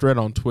doing this thread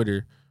on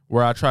Twitter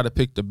where I try to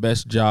pick the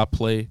best job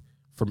play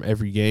from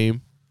every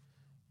game,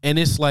 and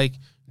it's like,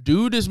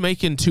 dude is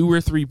making 2 or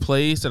 3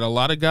 plays that a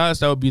lot of guys,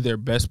 that would be their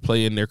best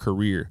play in their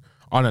career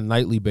on a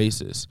nightly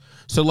basis.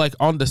 So like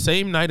on the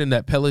same night in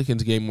that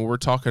Pelicans game where we're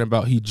talking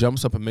about he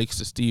jumps up and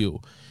makes a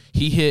steal,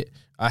 he hit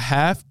a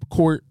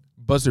half-court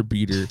buzzer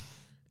beater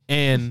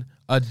and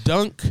a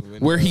dunk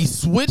where he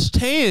switched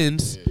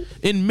hands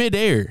in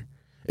midair.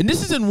 And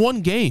this is in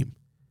one game.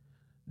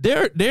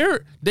 There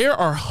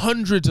are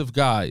hundreds of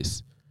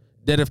guys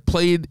that have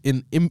played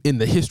in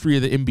the history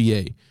of the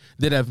NBA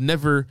that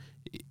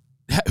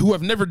who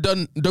have never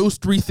done those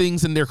 3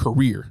 things in their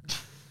career.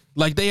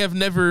 Like, they have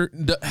never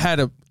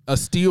had a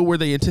steal where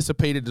they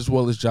anticipated as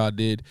well as Ja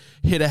did,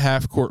 hit a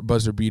half-court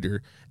buzzer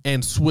beater,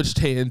 and switched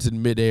hands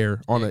in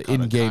midair on an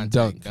in-game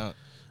dunk.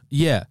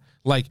 Yeah,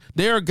 like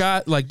there are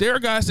guys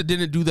that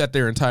didn't do that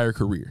their entire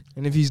career.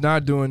 And if he's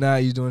not doing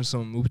that, he's doing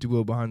some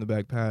oopty-wheel behind the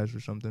back pass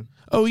or something.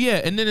 Oh yeah,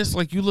 and then it's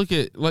like you look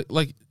at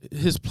like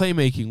his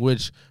playmaking,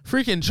 which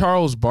freaking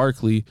Charles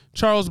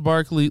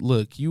Barkley,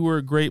 look, you were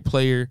a great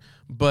player,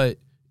 but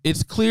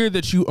it's clear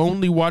that you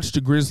only watch the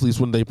Grizzlies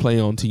when they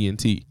play on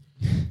TNT.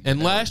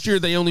 And last year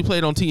they only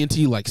played on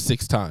TNT like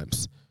 6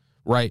 times,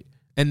 right?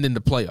 And then the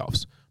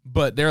playoffs.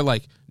 But they're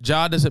like,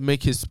 Ja doesn't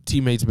make his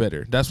teammates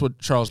better. That's what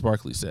Charles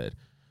Barkley said.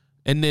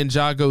 And then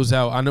Ja goes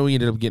out. I know he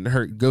ended up getting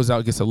hurt. Goes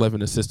out, gets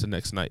 11 assists the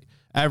next night.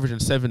 Averaging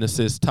 7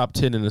 assists, top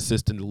 10 in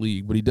assists in the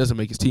league, but he doesn't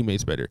make his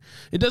teammates better.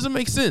 It doesn't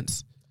make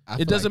sense.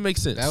 It doesn't make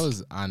sense. That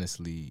was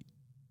honestly,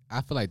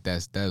 I feel like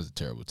that was a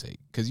terrible take.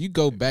 Because you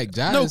go back,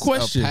 Ja no is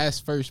question. a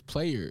pass-first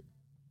player.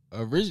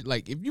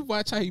 Like, if you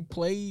watch how he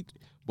played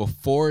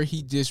before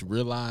he just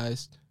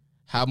realized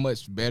how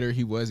much better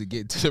he was at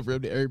getting to the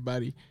rim to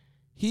everybody,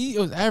 he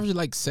was averaging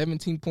like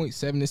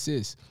 17.7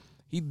 assists.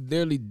 He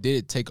literally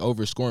did take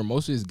over scoring.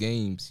 Most of his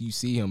games, you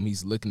see him,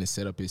 he's looking to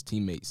set up his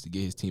teammates to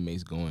get his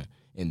teammates going.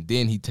 And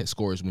then he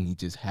scores when he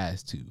just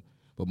has to.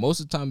 But most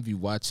of the time, if you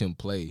watch him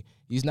play,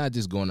 he's not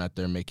just going out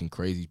there making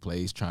crazy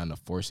plays, trying to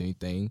force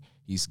anything.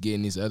 He's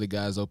getting these other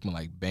guys open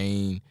like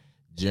Bane,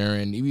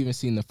 Jaren. You've even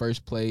seen the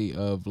first play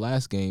of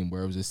last game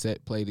where it was a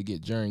set play to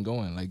get Jaren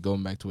going, like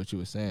going back to what you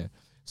were saying.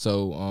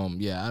 So,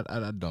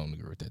 I don't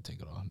agree with that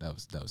take at all. That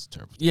was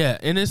terrible. Yeah,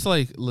 and it's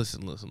like,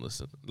 listen.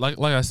 Like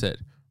I said,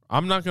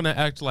 I'm not going to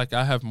act like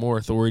I have more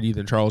authority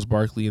than Charles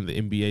Barkley in the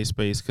NBA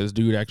space because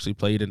dude actually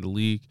played in the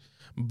league.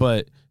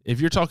 But if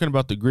you're talking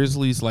about the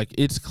Grizzlies, like,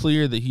 it's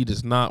clear that he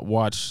doesn't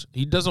watch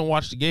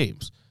the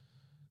games.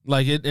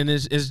 Like,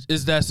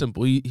 it's that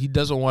simple. He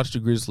doesn't watch the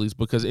Grizzlies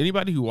because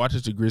anybody who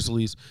watches the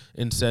Grizzlies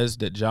and says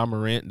that Ja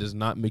Morant does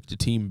not make the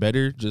team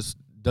better just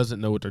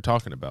doesn't know what they're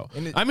talking about.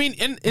 And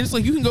it's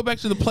like you can go back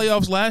to the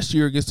playoffs last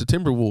year against the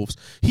Timberwolves.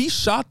 He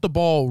shot the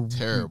ball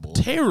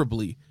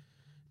terribly,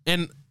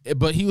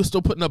 but he was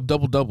still putting up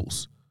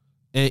double-doubles.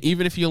 And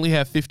even if he only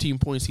had 15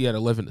 points, he had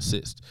 11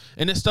 assists.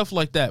 And it's stuff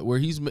like that where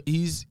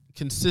he's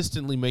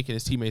consistently making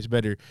his teammates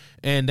better.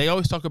 And they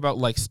always talk about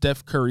like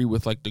Steph Curry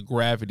with like the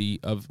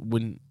gravity of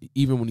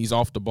even when he's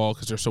off the ball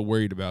because they're so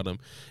worried about him.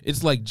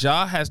 It's like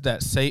Ja has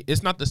that same.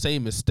 It's not the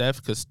same as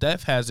Steph because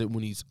Steph has it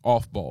when he's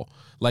off ball.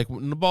 Like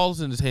when the ball's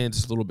in his hands,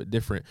 it's a little bit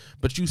different.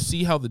 But you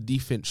see how the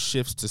defense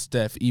shifts to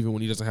Steph even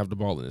when he doesn't have the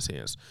ball in his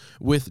hands.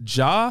 With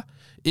Ja,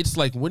 it's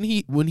like when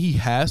he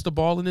has the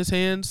ball in his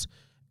hands,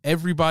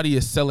 everybody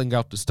is selling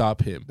out to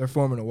stop him. They're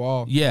forming a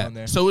wall. Yeah. Down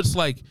there. So it's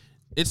like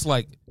guys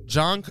like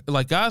John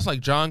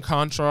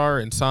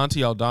Conchar and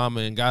Santi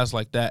Aldama and guys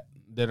like that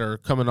are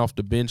coming off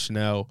the bench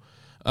now.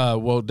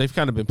 Well, they've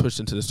kind of been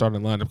pushed into the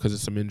starting lineup because of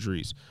some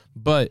injuries.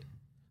 But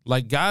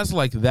like guys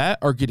like that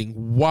are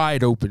getting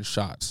wide open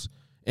shots.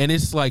 And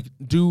it's like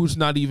dude's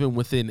not even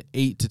within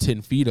 8 to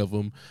 10 feet of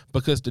him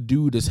because the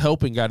dude is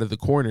helping out of the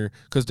corner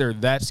because they're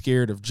that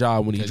scared of Ja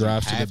when he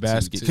drives to the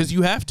basket. Because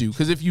you have to.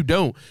 Because if you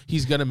don't,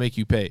 he's going to make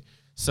you pay.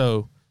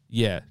 So,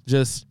 yeah,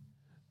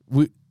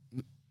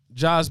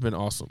 Ja's been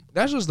awesome.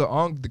 That's just the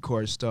on the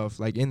court stuff,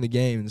 like in the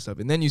game and stuff.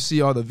 And then you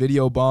see all the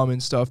video bombing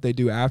stuff they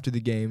do after the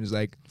games.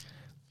 Like,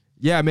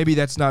 yeah, maybe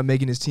that's not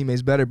making his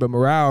teammates better, but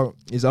morale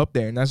is up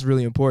there, and that's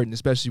really important,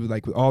 especially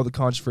with all the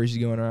controversy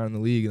going around in the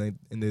league.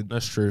 Like,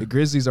 That's true. The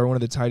Grizzlies are one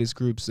of the tightest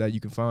groups that you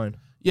can find.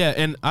 Yeah,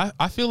 and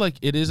I feel like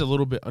it is a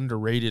little bit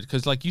underrated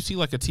because, like, you see,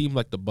 like, a team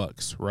like the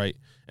Bucks, right?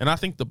 And I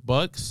think the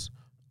Bucks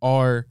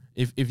are,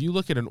 if you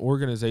look at an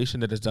organization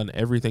that has done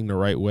everything the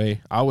right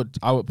way, I would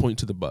point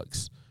to the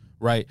Bucks.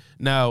 Right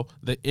now,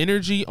 the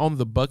energy on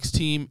the Bucks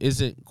team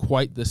isn't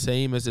quite the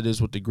same as it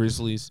is with the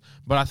Grizzlies,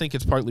 but I think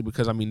it's partly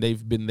because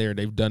they've been there,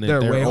 they've done it.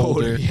 They're way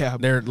older. Yeah,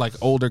 they're like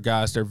older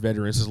guys. They're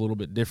veterans. It's a little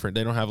bit different.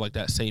 They don't have like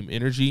that same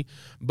energy.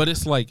 But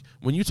it's like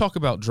when you talk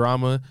about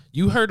drama,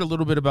 you heard a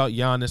little bit about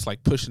Giannis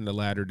like pushing the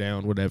ladder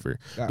down, whatever.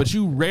 Yeah. But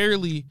you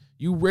rarely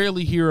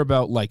hear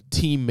about like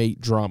teammate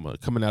drama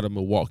coming out of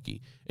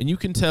Milwaukee, and you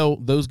can tell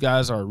those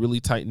guys are a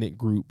really tight knit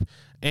group.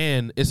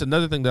 And it's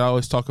another thing that I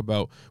always talk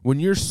about. When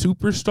your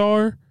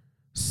superstar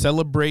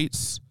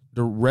celebrates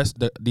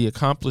the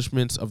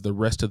accomplishments of the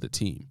rest of the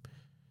team,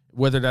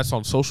 whether that's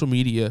on social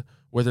media,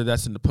 whether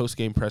that's in the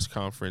post-game press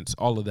conference,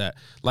 all of that.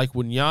 Like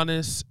when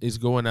Giannis is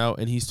going out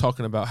and he's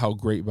talking about how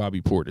great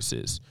Bobby Portis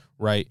is,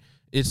 right?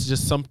 It's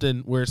just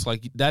something where it's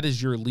like that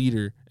is your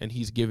leader and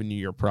he's giving you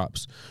your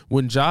props.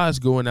 When Ja is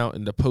going out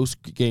in the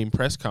post-game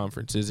press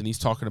conferences and he's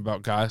talking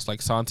about guys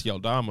like Santi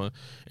Aldama,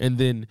 and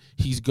then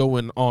he's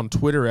going on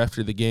Twitter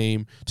after the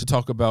game to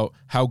talk about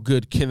how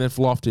good Kenneth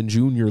Lofton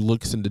Jr.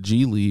 looks in the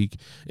G League,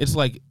 it's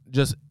like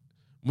just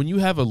when you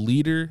have a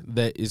leader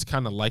that is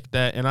kind of like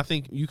that, and I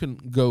think you can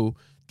go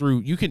through,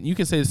 you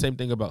can say the same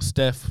thing about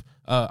Steph.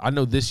 I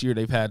know this year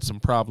they've had some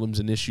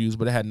problems and issues,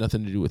 but it had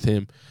nothing to do with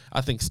him.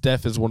 I think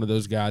Steph is one of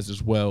those guys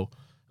as well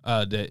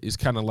that is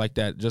kind of like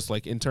that, just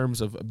like in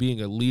terms of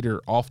being a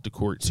leader off the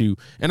court too.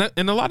 And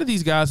a lot of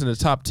these guys in the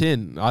top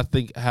 10, I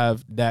think,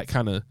 have that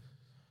kind of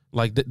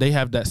like they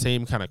have that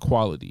same kind of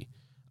quality.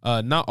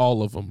 Not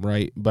all of them,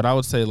 right? But I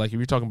would say, like, if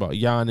you're talking about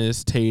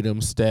Giannis, Tatum,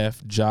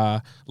 Steph,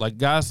 Ja, like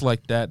guys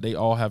like that, they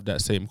all have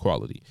that same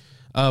quality.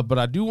 But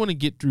I do want to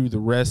get through the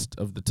rest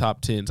of the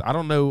top 10s. I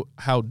don't know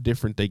how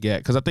different they get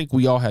because I think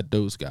we all had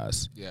those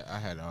guys. Yeah, I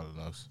had all of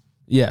those.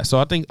 Yeah, so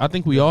I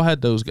think we all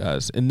had those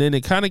guys, and then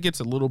it kind of gets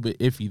a little bit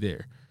iffy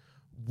there.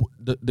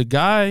 The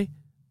guy,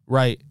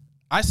 right?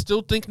 I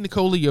still think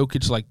Nikola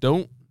Jokic. Like,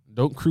 don't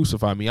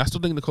crucify me. I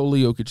still think Nikola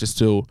Jokic is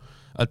still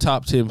a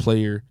top 10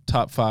 player,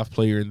 top 5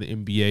 player in the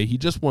NBA. He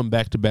just won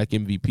back-to-back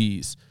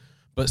MVPs,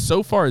 but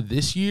so far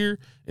this year,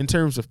 in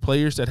terms of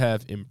players that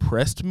have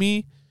impressed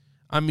me,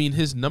 I mean,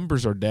 his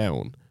numbers are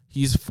down.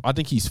 I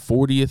think he's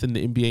 40th in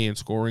the NBA in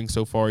scoring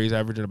so far. He's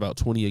averaging about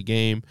 20 a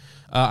game.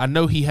 I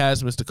know he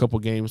has missed a couple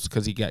games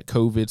because he got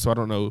COVID, so I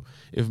don't know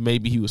if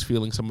maybe he was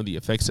feeling some of the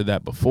effects of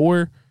that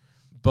before.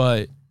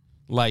 But,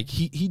 like,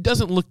 he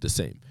doesn't look the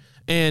same.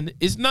 And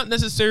it's not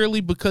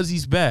necessarily because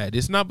he's bad.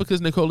 It's not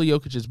because Nikola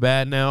Jokic is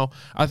bad now.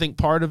 I think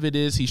part of it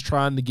is he's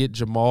trying to get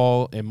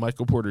Jamal and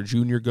Michael Porter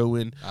Jr.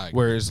 going,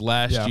 whereas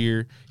last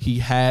year he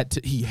had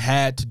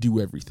to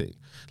do everything.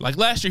 Like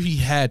last year he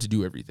had to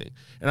do everything.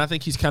 And I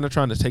think he's kind of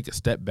trying to take a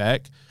step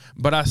back.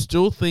 But I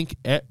still think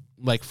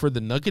for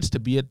the Nuggets to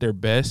be at their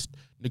best,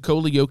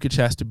 Nikola Jokic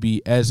has to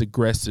be as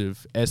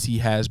aggressive as he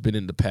has been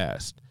in the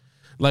past.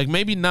 Like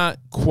maybe not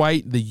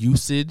quite the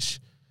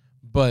usage,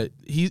 but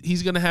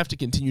he's going to have to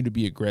continue to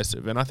be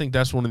aggressive. And I think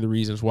that's one of the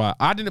reasons why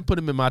I didn't put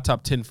him in my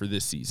top 10 for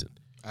this season.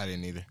 I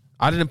didn't either.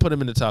 I didn't put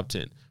him in the top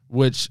 10,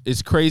 which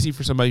is crazy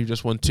for somebody who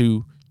just won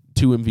two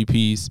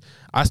MVPs.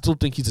 I still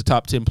think he's a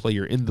top 10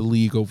 player in the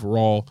league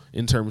overall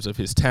in terms of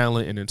his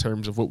talent and in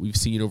terms of what we've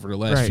seen over the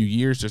last few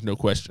years. There's no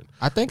question.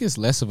 I think it's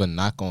less of a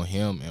knock on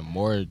him and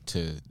more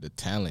to the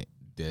talent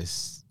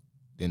that's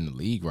in the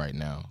league right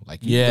now.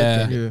 Like, look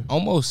at it,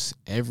 almost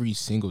every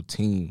single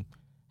team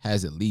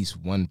has at least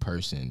one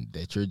person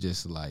that you're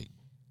just like,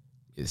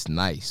 it's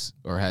nice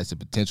or has the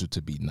potential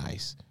to be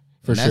nice.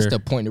 And that's the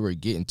point that we're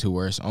getting to,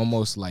 where it's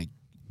almost like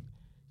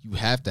you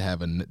have to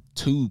have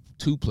two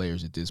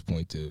players at this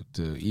point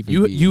to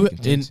even be in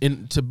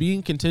contention. To be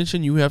in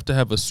contention, you have to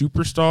have a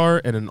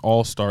superstar and an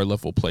all-star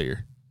level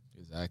player.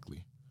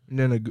 Exactly. And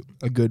then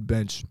a good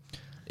bench.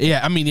 Yeah,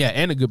 I mean,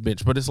 and a good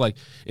bench. But it's like,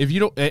 if you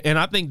don't, and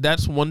I think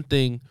that's one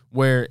thing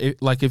where,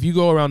 if you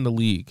go around the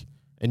league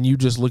and you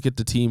just look at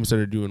the teams that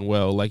are doing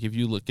well, like if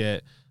you look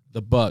at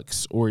the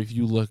Bucks or if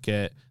you look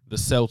at the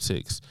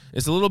Celtics,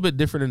 it's a little bit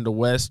different in the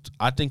West.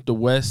 I think the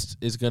West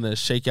is going to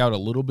shake out a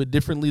little bit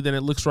differently than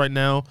it looks right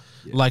now.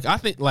 Yeah. Like, I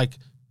think,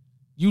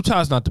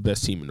 Utah's not the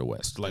best team in the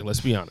West. Like, let's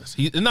be honest.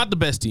 He's not the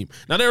best team.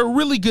 Now, they're a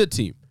really good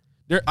team.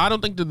 I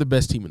don't think they're the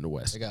best team in the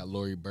West. They got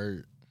Laurie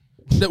Bird.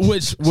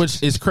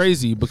 Which is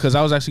crazy, because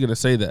I was actually going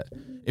to say that.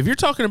 If you're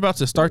talking about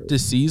to start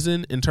this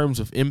season in terms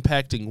of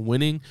impacting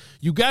winning,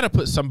 you got to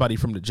put somebody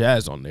from the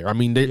Jazz on there. I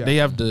mean, they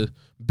have the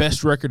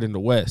best record in the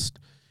West.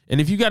 And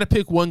if you got to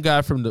pick one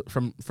guy from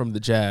the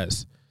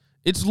Jazz,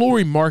 it's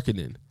Lauri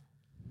Markkanen.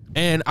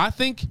 And I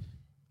think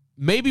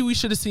maybe we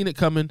should have seen it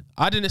coming.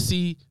 I didn't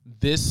see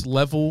this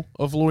level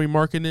of Lauri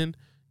Markkanen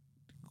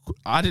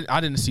I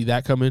didn't see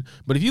that coming.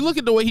 But if you look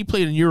at the way he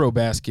played in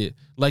Eurobasket,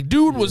 like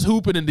dude was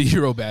hooping in the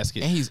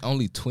Eurobasket. And he's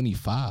only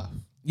 25.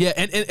 Yeah,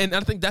 and I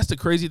think that's the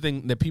crazy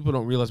thing that people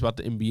don't realize about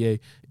the NBA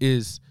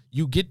is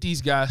you get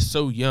these guys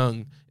so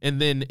young, and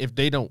then if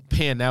they don't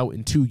pan out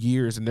in 2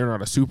 years and they're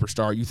not a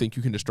superstar, you think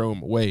you can just throw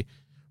them away,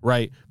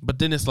 right? But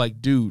then it's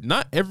like, dude,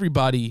 not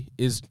everybody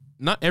is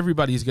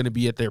going to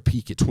be at their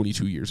peak at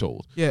 22 years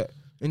old. Yeah.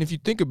 And if you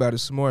think about it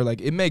some more,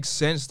 like it makes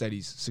sense that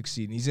he's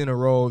succeeding. He's in a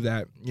role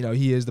that,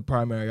 he is the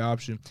primary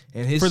option.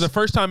 And for the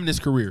first time in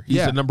his career,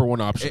 he's the number one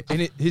option.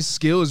 And his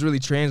skills really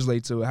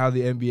translate to how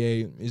the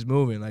NBA is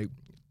moving. Like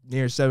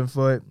near 7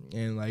 foot,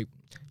 and like,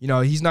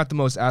 he's not the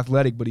most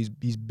athletic, but he's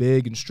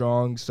big and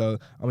strong. So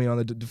I mean, on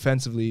the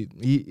defensively,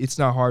 it's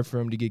not hard for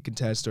him to get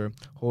contest or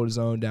hold his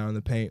own down in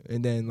the paint.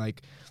 And then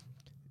like,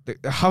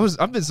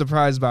 I've been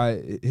surprised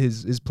by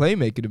his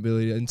playmaking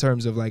ability in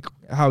terms of like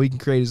how he can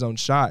create his own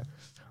shot.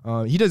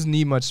 He doesn't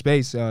need much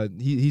space.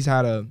 He's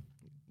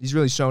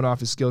really shown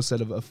off his skill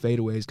set of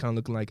fadeaway. He's kind of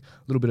looking like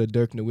a little bit of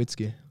Dirk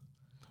Nowitzki.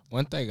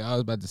 One thing I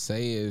was about to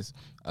say is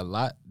a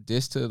lot,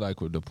 just to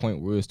like with the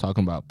point where we was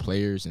talking about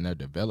players and their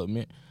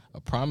development, a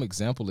prime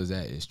example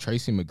is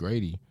Tracy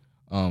McGrady.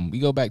 We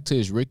go back to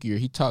his rookie year.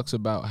 He talks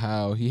about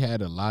how he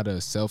had a lot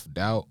of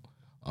self-doubt,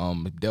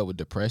 dealt with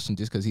depression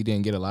just because he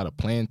didn't get a lot of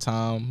playing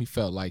time. He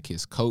felt like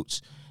his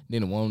coach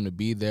didn't want him to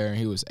be there.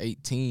 He was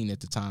 18 at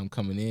the time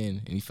coming in,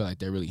 and he felt like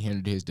that really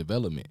hindered his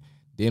development.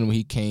 Then when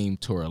he came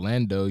to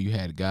Orlando, you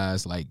had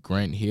guys like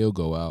Grant Hill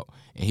go out,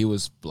 and he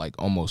was like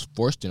almost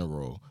forced in a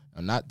role.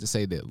 Now, not to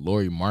say that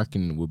Lauri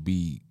Markkanen would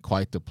be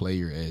quite the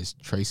player as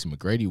Tracy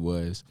McGrady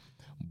was,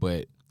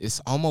 but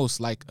it's almost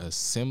like a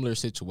similar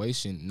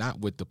situation, not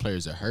with the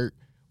players that hurt,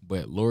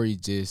 but Lauri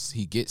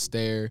he gets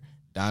there,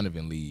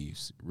 Donovan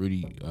leaves,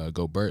 Rudy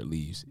Gobert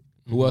leaves.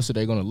 Who else are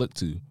they going to look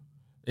to?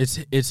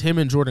 It's him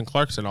and Jordan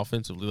Clarkson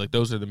offensively. Like,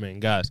 those are the main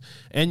guys.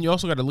 And you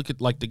also got to look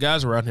at, like, the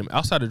guys around him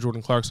outside of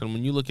Jordan Clarkson.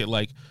 When you look at,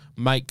 like,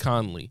 Mike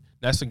Conley,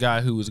 that's a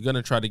guy who is going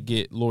to try to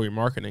get Lauri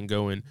Markkanen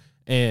going.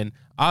 And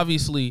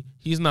obviously,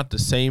 he's not the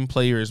same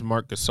player as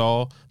Marc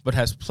Gasol, but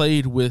has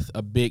played with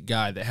a big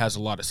guy that has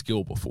a lot of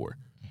skill before,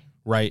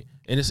 right?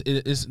 And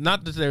it's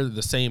not that they're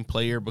the same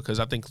player, because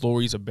I think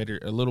Lauri's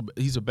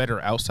he's a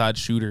better outside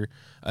shooter,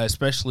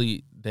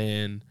 especially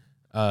than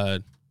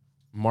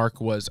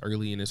Mark was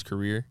early in his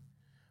career.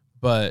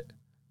 But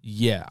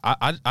yeah,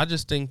 I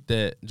just think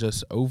that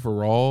just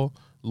overall,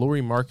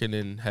 Lauri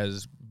Markkanen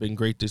has been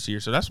great this year.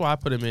 So that's why I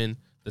put him in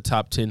the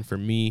top 10 for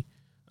me,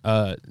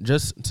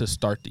 just to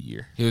start the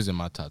year. He was in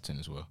my top 10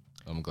 as well.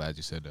 I'm glad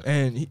you said that.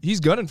 And he's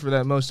gunning for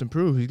that most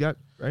improved. He got,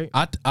 right?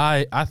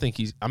 I think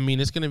it's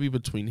going to be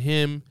between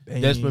him,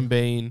 Desmond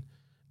Bane,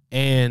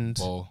 and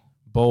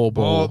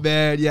Bol,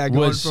 man, yeah,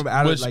 going from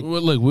out of like.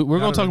 Look, we're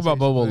gonna talk about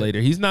Bol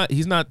later. He's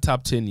not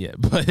top 10 yet,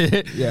 but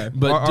yeah,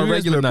 but our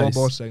regular nice.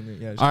 Bol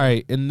segment. Yeah. All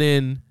right, and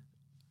then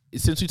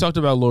since we talked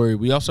about Lauri,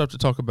 we also have to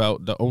talk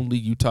about the only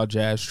Utah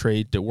Jazz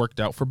trade that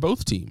worked out for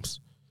both teams,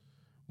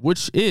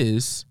 which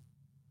is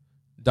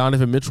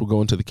Donovan Mitchell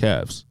going to the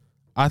Cavs.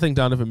 I think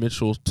Donovan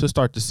Mitchell, to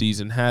start the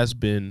season, has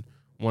been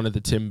one of the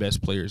 10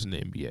 best players in the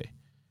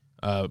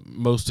NBA.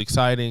 Most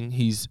exciting.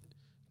 He's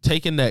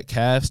taking that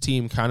Cavs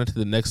team kind of to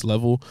the next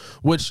level,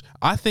 which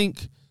I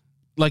think,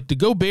 like, the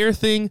Gobert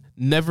thing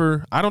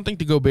I don't think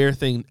the Gobert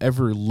thing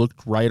ever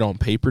looked right on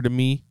paper to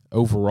me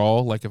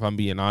overall, like, if I'm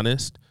being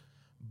honest.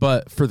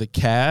 But for the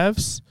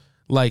Cavs,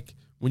 like,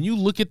 when you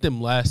look at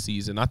them last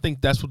season, I think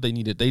that's what they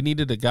needed. They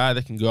needed a guy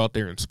that can go out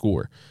there and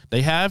score.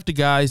 They have the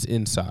guys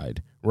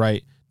inside,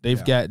 right?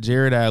 They've got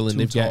Jared Allen.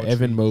 They've got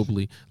Evan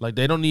Mobley. Like,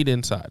 they don't need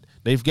inside.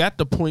 They've got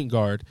the point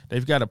guard.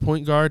 They've got a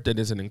point guard that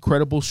is an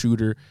incredible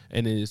shooter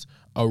and is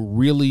a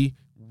really,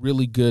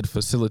 really good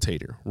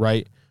facilitator,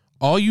 right?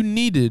 All you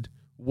needed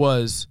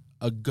was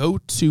a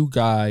go-to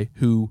guy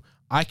who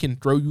I can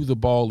throw you the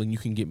ball and you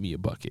can get me a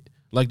bucket.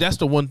 Like, that's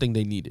the one thing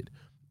they needed.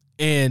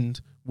 And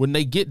when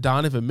they get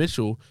Donovan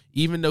Mitchell,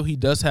 even though he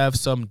does have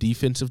some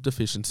defensive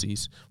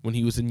deficiencies when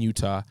he was in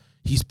Utah,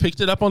 he's picked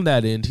it up on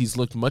that end. He's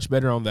looked much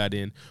better on that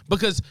end,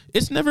 because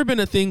it's never been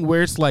a thing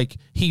where it's like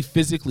he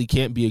physically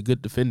can't be a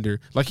good defender.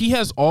 Like, he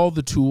has all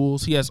the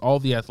tools. He has all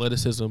the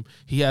athleticism.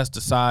 He has the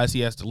size.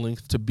 He has the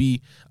length to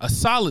be a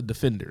solid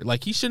defender.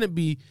 Like, he shouldn't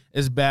be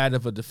as bad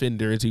of a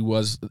defender as he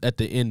was at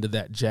the end of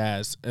that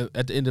Jazz.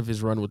 At the end of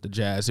his run with the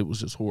Jazz, it was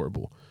just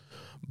horrible.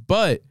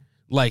 But,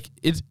 like,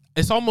 it's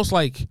almost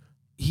like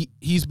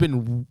he's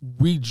been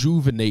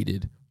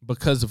rejuvenated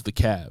because of the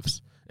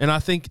Cavs. And I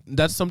think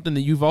that's something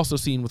that you've also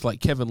seen with, like,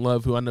 Kevin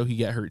Love, who I know he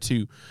got hurt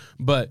too.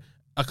 But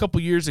a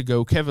couple years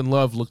ago, Kevin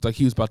Love looked like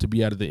he was about to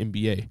be out of the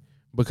NBA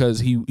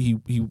because he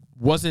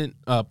wasn't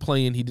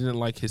playing. He didn't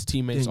like his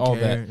teammates, all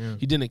that. Yeah.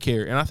 He didn't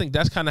care. And I think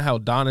that's kind of how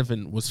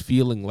Donovan was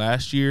feeling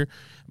last year,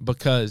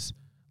 because,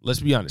 let's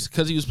be honest,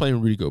 because he was playing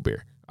with Rudy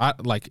Gobert.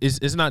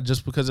 It's not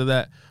just because of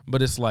that,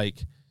 but it's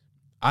like,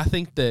 I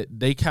think that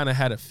they kind of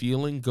had a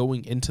feeling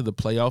going into the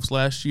playoffs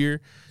last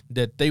year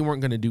that they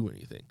weren't going to do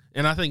anything.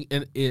 And I think,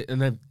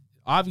 and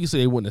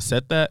obviously they wouldn't have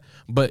said that,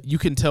 but you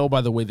can tell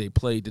by the way they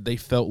played that they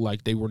felt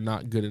like they were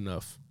not good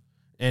enough.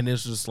 and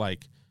it's just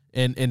like,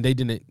 and they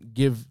didn't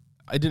give.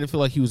 I didn't feel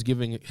like he was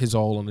giving his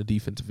all on the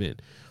defensive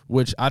end,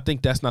 which I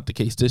think that's not the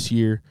case this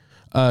year.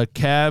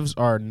 Cavs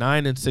are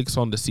 9-6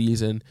 on the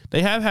season.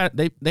 They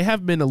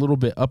have been a little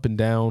bit up and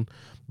down,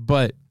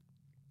 but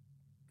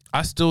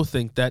I still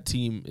think that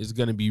team is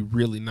going to be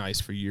really nice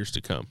for years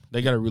to come.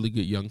 They got a really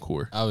good young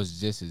core. I was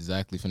just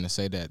exactly finna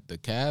say that the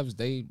Cavs,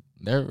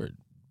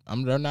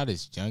 they're not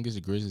as young as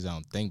the Grizzlies, I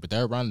don't think, but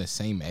they're around the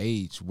same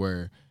age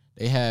where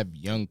they have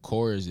young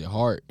cores at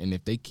heart, and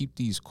if they keep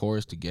these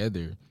cores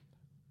together,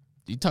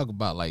 you talk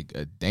about like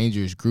a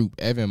dangerous group.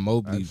 Evan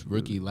Mobley's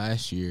rookie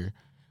last year,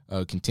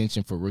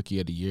 contention for rookie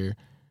of the year.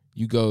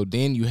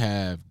 Then you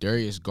have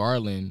Darius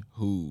Garland,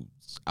 who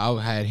I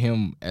had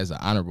him as an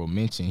honorable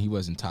mention. He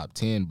wasn't top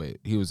 10, but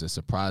he was a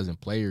surprising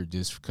player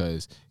just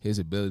because his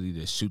ability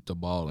to shoot the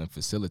ball and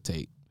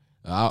facilitate.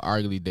 I'll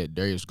argue that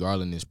Darius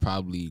Garland is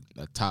probably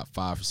a top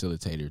 5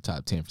 facilitator,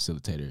 top 10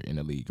 facilitator in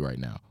the league right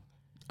now.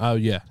 Oh,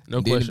 yeah. No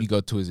and question. Then if you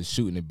go to his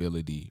shooting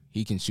ability,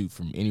 he can shoot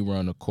from anywhere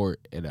on the court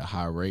at a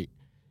high rate.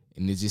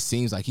 And it just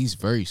seems like he's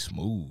very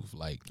smooth.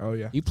 Like, Oh,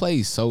 yeah. he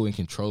plays so in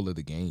control of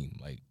the game.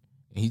 Like,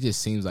 and he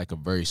just seems like a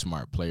very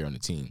smart player on the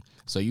team.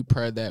 So you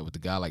pair that with a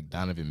guy like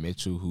Donovan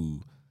Mitchell, who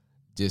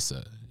just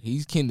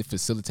he can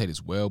facilitate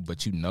as well,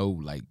 but you know,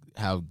 like,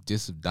 how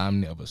just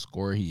dominant of a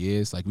scorer he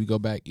is. Like, we go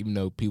back, even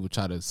though people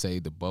try to say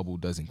the bubble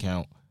doesn't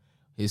count,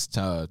 his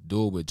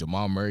duel with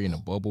Jamal Murray in the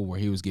bubble where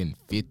he was getting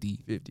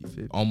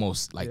 50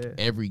 almost like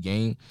every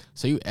game.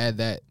 So you add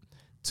that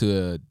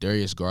to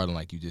Darius Garland,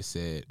 like you just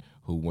said,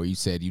 where you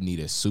said you need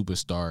a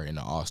superstar and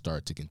an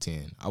all-star to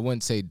contend. I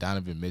wouldn't say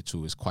Donovan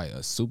Mitchell is quite a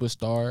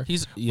superstar,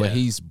 but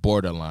he's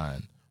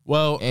borderline.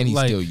 Well, and he's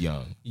still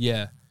young.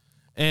 Yeah.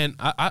 And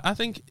I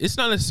think it's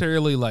not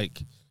necessarily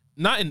like,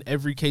 not in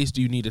every case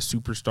do you need a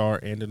superstar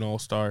and an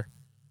all-star.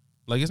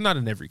 Like, it's not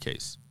in every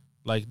case.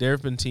 Like, there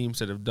have been teams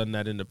that have done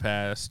that in the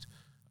past.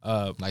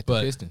 Like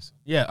the Pistons.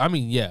 Yeah, I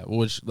mean, yeah,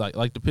 which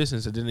like the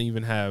Pistons that didn't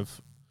even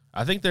have,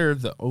 I think they're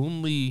the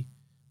only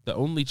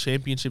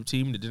championship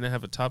team that didn't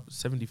have a top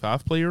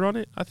 75 player on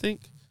it, I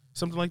think.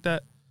 Something like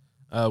that,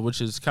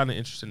 which is kind of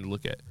interesting to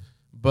look at.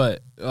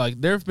 But, like,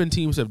 there have been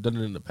teams that have done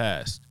it in the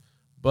past.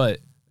 But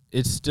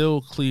it's still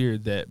clear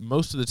that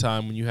most of the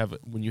time when you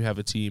have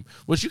a team,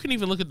 which you can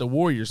even look at the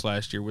Warriors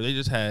last year, where they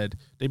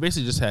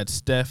basically just had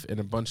Steph and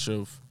a bunch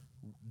of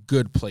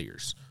good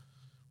players,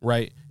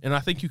 right? And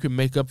I think you can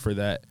make up for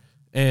that.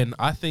 And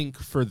I think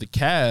for the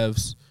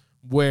Cavs,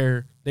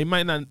 where they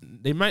might not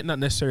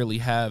necessarily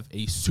have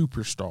a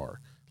superstar.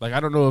 Like,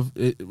 I don't know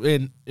if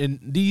and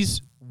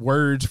these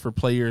words for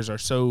players are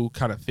so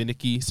kind of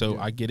finicky, so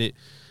I get it.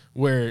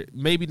 Where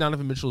maybe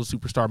Donovan Mitchell is a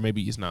superstar,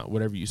 maybe he's not,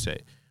 whatever you say.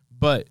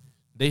 But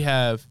they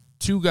have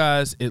two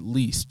guys at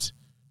least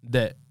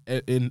that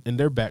in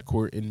their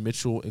backcourt, in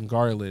Mitchell and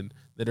Garland,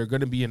 that are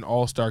going to be in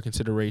all-star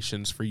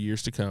considerations for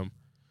years to come.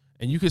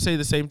 And you could say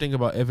the same thing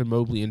about Evan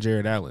Mobley and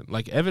Jarrett Allen.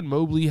 Like, Evan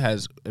Mobley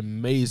has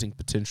amazing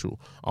potential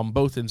on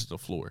both ends of the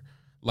floor.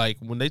 Like,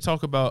 when they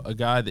talk about a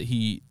guy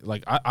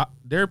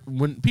that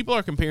when people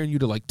are comparing you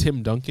to, like,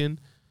 Tim Duncan,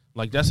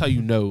 like, that's how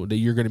you know that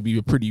you're going to be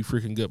a pretty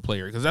freaking good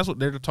player. Because that's what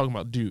they're talking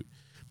about, dude.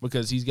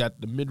 Because he's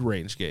got the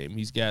mid-range game.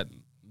 He's got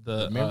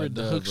the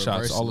hook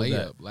shots, all of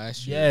that.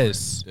 Last year.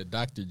 Yes. The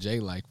Dr. J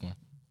like one.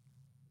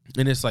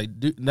 And it's like,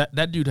 dude,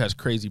 that dude has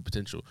crazy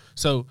potential.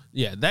 So,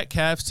 yeah, that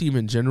Cavs team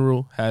in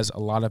general has a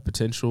lot of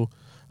potential.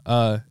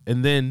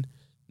 And then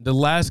the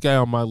last guy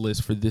on my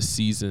list for this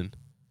season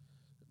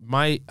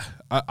I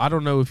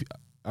don't know if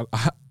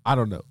I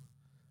don't know.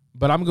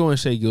 But I'm going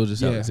Shai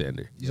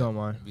Gilgeous-Alexander. He's on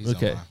mine.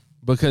 Okay.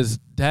 Because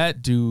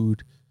that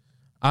dude,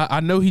 I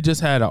know he just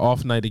had an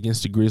off night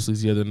against the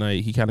Grizzlies the other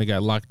night. He kind of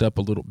got locked up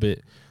a little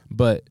bit.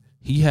 But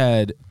he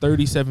had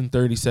 37,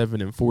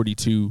 37, and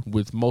 42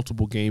 with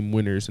multiple game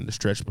winners in the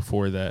stretch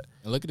before that.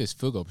 And look at his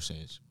field goal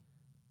percentage.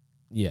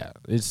 Yeah,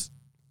 it's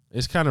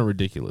kind of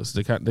ridiculous.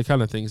 The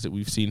kind of things that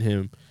we've seen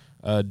him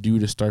do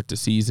to start the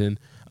season.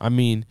 I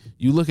mean,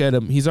 you look at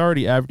him, he's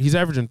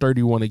averaging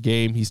 31 a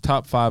game. He's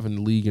top 5 in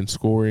the league in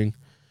scoring.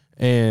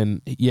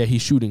 And, yeah,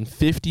 he's shooting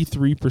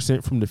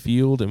 53% from the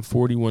field and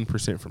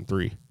 41% from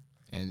three.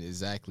 And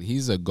exactly,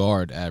 he's a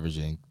guard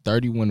averaging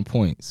 31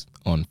 points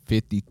on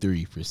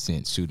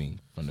 53% shooting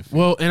from the field.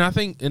 Well, and I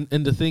think, and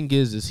the thing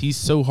is he's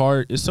so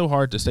hard. It's so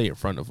hard to stay in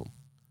front of him.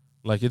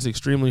 Like, it's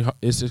extremely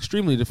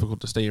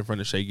difficult to stay in front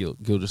of Shai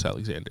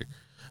Gilgeous-Alexander.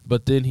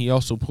 But then he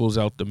also pulls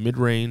out the mid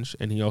range,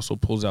 and he also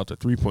pulls out the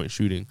 3-point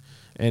shooting,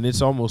 and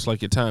it's almost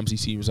like at times he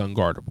seems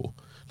unguardable.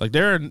 Like,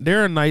 there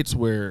are nights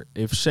where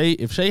if Shai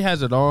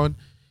has it on,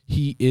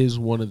 he is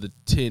one of the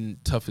 10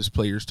 toughest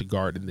players to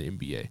guard in the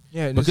NBA.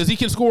 Yeah, because he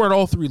can score at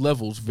all 3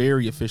 levels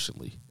very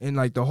efficiently. And,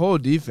 like, the whole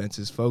defense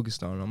is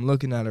focused on him. I'm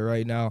looking at it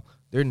right now.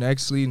 Their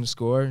next leading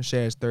scorer, Shai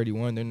has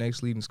 31. Their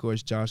next leading scorer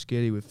is Josh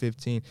Giddey with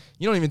 15.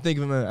 You don't even think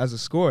of him as a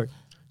scorer.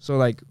 So,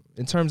 like,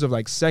 in terms of,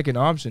 like, second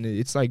option,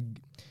 it's like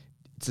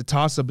it's a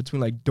toss-up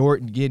between, like,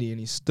 Dort and Giddey, and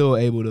he's still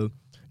able to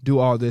do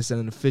all this at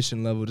an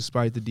efficient level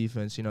despite the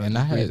defense, you know. And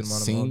I just breathing had him on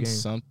the whole seen game.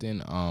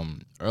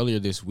 something earlier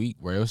this week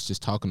where it was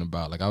just talking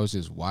about, like, I was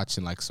just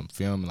watching like some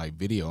film and like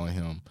video on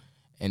him,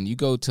 and you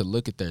go to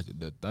look at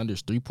the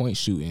Thunder's 3-point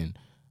shooting.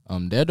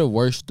 They're the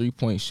worst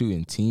 3-point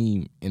shooting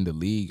team in the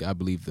league, I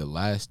believe, the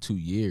last 2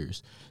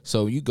 years.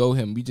 So you go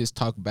him. We just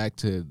talk back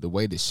to the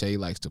way that Shea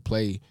likes to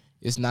play.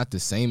 It's not the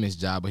same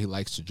as Ja, but he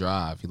likes to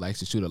drive. He likes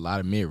to shoot a lot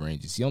of mid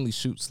ranges. He only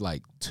shoots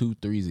like 2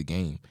 threes a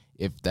game,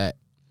 if that.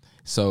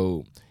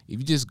 So if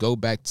you just go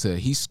back to,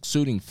 he's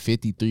shooting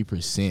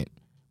 53%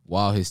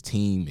 while his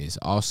team is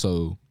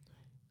also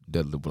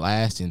the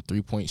last in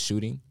 3-point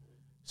shooting.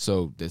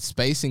 So the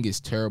spacing is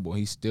terrible.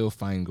 He's still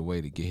finding a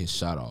way to get his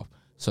shot off.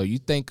 So you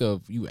think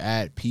of, you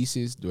add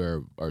pieces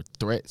or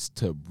threats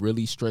to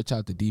really stretch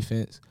out the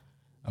defense.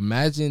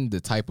 Imagine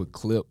the type of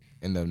clip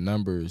and the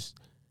numbers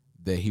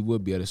that he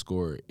would be able to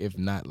score, if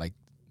not like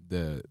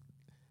the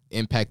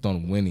impact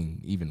on winning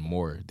even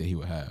more that he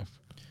would have.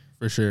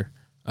 For sure.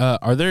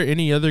 Are there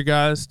any other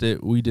guys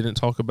that we didn't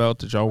talk about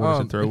that y'all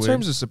wanted to throw in? In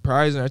terms of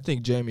surprising, I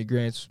think Jeremy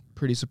Grant's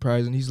pretty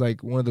surprising. He's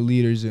like one of the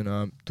leaders in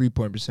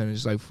 3-point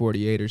percentage, like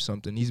 48 or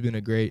something. He's been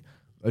a great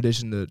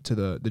addition to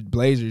the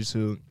Blazers,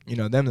 who, you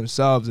know, them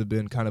themselves have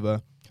been kind of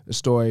a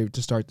story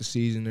to start the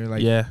season. They're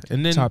like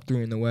and then top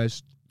 3 in the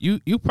West.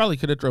 You probably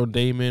could have thrown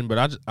Dame in, but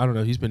I don't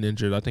know. He's been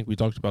injured. I think we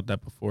talked about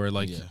that before.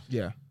 Like,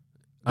 Yeah.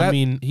 I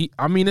mean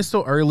it's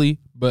still early,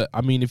 but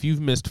I mean if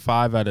you've missed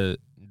 5 out of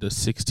the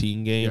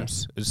 16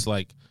 games, it's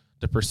like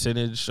the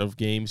percentage of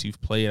games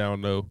you've played. I don't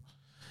know.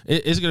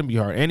 It's gonna be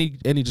hard. And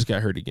he just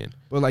got hurt again.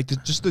 But like the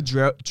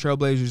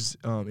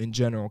Trailblazers in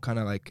general, kind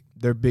of like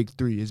their big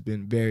 3 has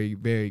been very,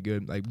 very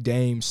good. Like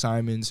Dame,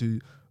 Simons, who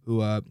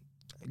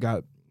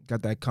got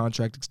that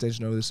contract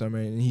extension over the summer,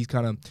 and he's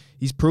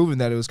proven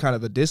that it was kind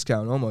of a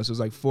discount almost. It was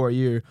like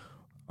 4-year,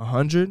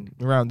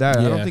 100 around that.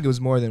 Yeah. I don't think it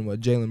was more than what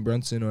Jalen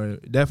Brunson, or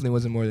it definitely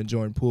wasn't more than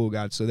Jordan Poole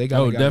got. So they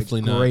got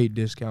a great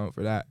discount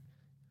for that.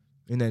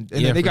 And then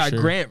they got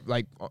Grant.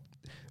 Like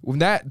when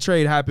that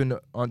trade happened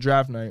on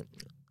draft night,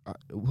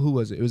 who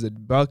was it? It was the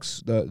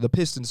Bucks, the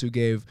Pistons, who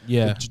gave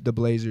the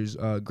Blazers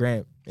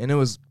Grant, and it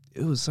was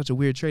such a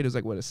weird trade. It was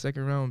like, what, a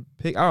 2nd round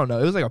pick? I don't know.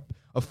 It was like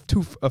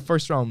a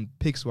first round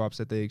pick swaps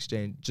that they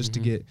exchanged just to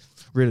get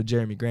rid of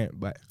Jeremy Grant.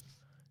 But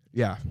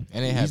yeah,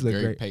 and they have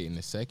Gary Payton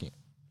II.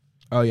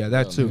 Oh yeah,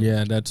 that too.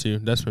 Yeah, that too.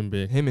 That's been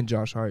big. Him and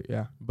Josh Hart.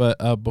 Yeah.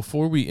 But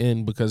before we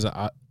end, because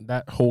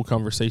that whole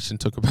conversation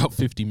took about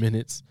 50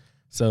 minutes,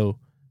 so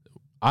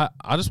I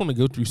just want to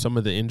go through some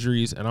of the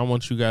injuries, and I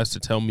want you guys to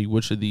tell me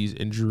which of these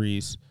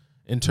injuries,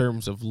 in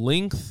terms of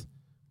length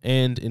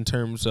and in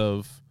terms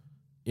of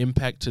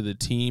impact to the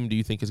team, do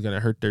you think is going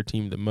to hurt their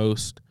team the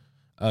most?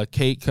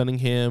 Cade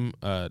Cunningham,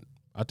 I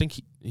think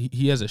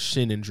he has a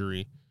shin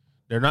injury.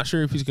 They're not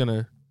sure if he's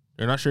gonna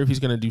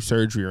do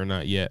surgery or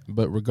not yet,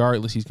 but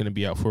regardless, he's gonna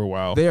be out for a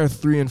while. They are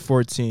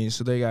 3-14,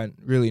 so they got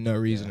really no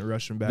reason to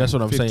rush him back. That's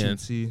what I'm saying.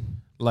 Seed.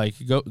 Like,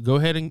 go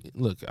ahead and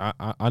look.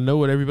 I know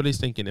what everybody's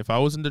thinking. If I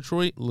was in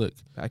Detroit, look,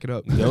 back it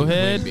up. Go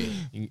ahead.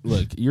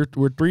 Look,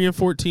 we're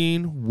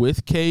 3-14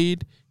 with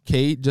Cade.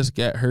 Cade just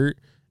got hurt,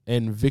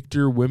 and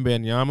Victor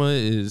Wembanyama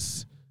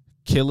is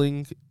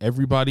killing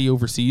everybody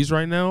overseas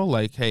right now.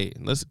 Like, hey,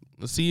 let's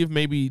see if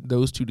maybe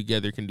those two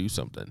together can do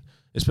something.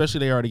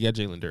 Especially they already got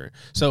Jalen Duren.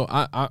 So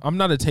I'm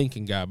not a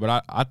tanking guy,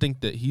 but I think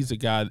that he's a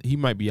guy. He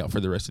might be out for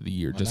the rest of the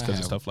year just because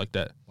of stuff like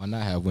that. Why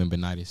not have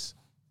Wembanyama?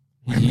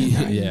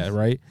 Yeah,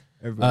 right.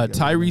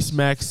 Tyrese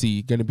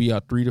Maxey going to be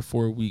out 3 to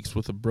 4 weeks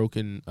with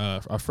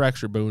a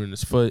fractured bone in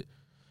his foot,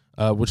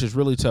 which is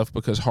really tough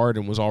because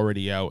Harden was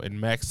already out, and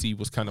Maxey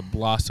was kind of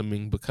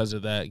blossoming because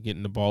of that,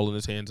 getting the ball in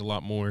his hands a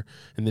lot more,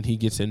 and then he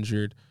gets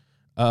injured.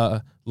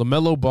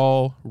 LaMelo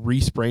Ball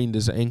re-sprained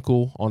his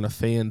ankle on a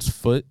fan's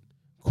foot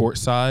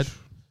courtside,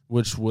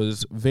 which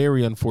was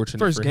very unfortunate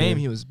for him. First game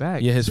he was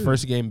back. Yeah, his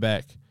first game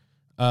back.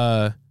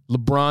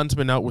 LeBron's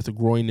been out with a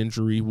groin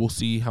injury. We'll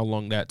see how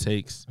long that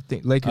takes. I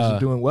think Lakers are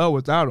doing well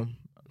without him.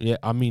 Yeah,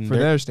 I mean, for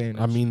their standards.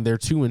 I mean, they're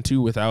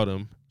 2-2 without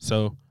him,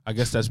 so I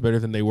guess that's better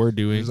than they were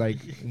doing. It was like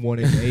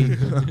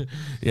 1-8.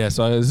 Yeah,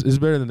 so it's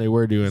better than they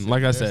were doing.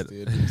 Like I said,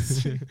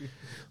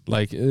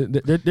 like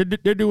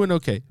they're doing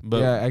okay,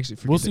 but yeah, actually,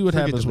 we'll see what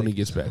happens when he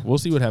gets back. We'll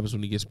see what happens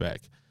when he gets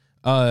back.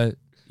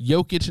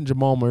 Jokic and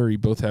Jamal Murray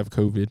both have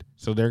COVID,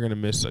 so they're going to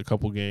miss a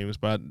couple games,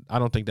 but I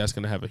don't think that's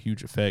going to have a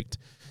huge effect.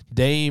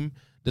 Dame,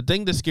 the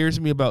thing that scares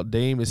me about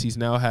Dame is he's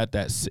now had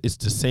it's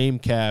the same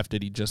calf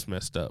that he just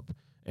messed up.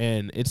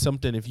 And it's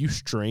something, if you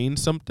strain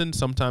something,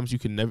 sometimes you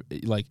can never,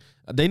 like,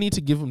 they need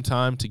to give him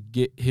time to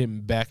get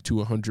him back to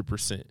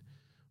 100%.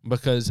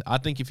 Because I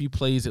think if he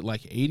plays at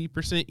like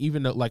 80%,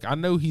 even though, like, I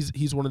know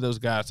he's one of those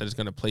guys that is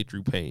going to play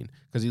through pain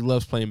because he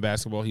loves playing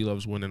basketball, he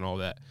loves winning, all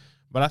that.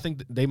 But I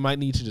think they might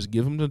need to just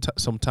give him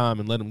some time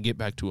and let him get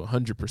back to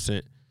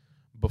 100%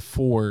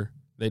 before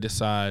they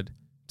decide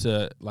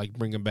to, like,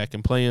 bring him back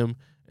and play him.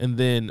 And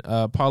then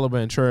Paolo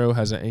Banchero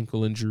has an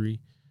ankle injury,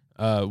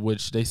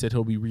 which they said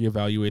he'll be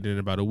reevaluated in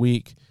about a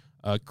week.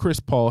 Chris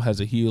Paul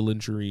has a heel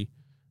injury,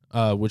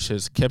 which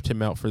has kept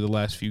him out for the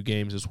last few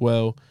games as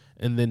well.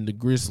 And then the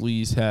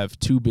Grizzlies have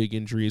 2 big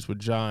injuries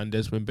with Ja and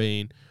Desmond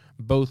Bane,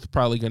 both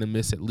probably going to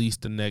miss at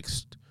least the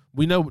next.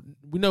 We know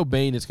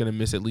Bane is going to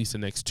miss at least the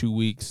next 2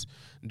 weeks.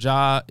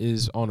 Ja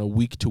is on a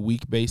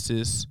week-to-week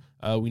basis.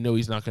 We know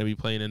he's not going to be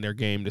playing in their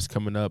game that's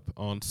coming up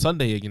on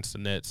Sunday against the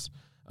Nets,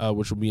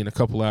 which will be in a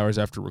couple hours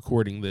after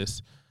recording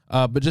this.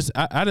 But just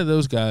out of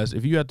those guys,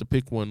 if you had to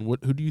pick one,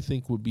 who do you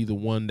think would be the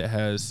one that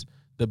has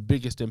the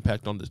biggest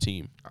impact on the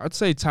team? I'd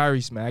say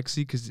Tyrese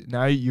Maxey, because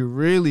now you're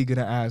really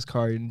gonna ask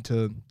Harden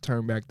to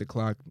turn back the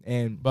clock,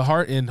 but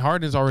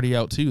Harden's already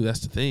out too. That's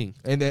the thing.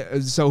 And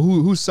so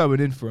who's subbing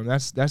in for him?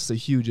 That's a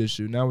huge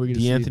issue. Now we're gonna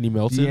see DeAnthony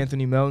Melton.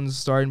 DeAnthony Melton's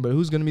starting, but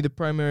who's gonna be the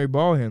primary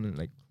ball handler?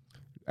 Like,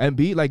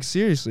 Embiid, like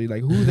seriously,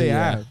 like who they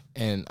have?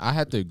 And I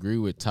have to agree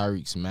with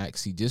Tyrese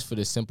Maxey just for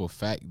the simple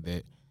fact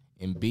that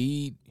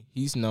Embiid,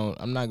 he's known.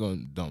 I'm not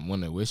don't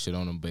want to wish it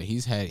on him, but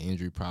he's had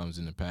injury problems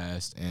in the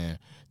past. And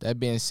that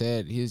being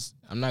said,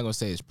 I'm not gonna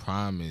say his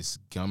prime is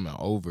coming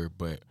over,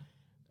 but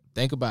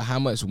think about how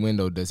much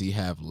window does he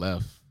have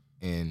left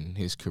in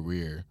his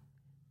career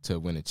to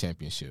win a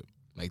championship.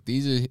 Like,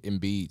 these are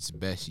Embiid's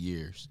best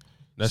years.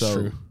 That's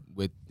true.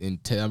 With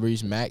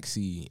Tyrese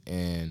Maxey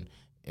and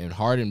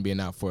Harden being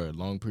out for a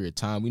long period of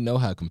time, we know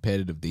how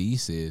competitive the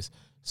East is.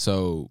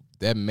 So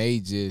that may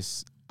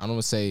just, I don't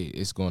want to say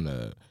it's going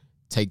to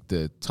take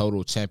the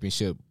total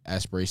championship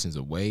aspirations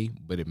away,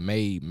 but it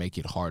may make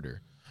it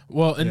harder.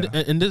 Well,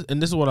 and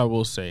this is what I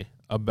will say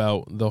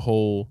about the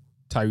whole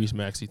Tyrese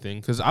Maxey thing,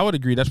 because I would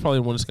agree that's probably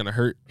the one that's going to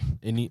hurt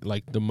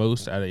the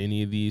most out of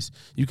any of these.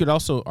 You could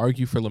also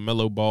argue for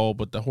LaMelo Ball,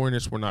 but the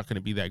Hornets were not going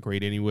to be that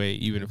great anyway,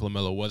 even if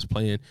LaMelo was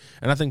playing.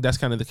 And I think that's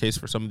kind of the case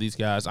for some of these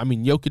guys. I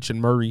mean, Jokic and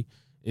Murray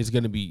is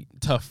going to be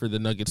tough for the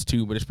Nuggets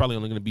too, but it's probably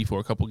only going to be for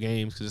a couple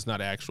games because it's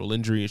not an actual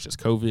injury. It's just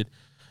COVID.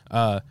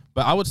 But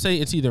I would say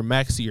it's either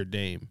Maxey or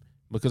Dame,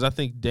 because I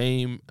think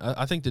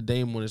the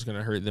Dame one is going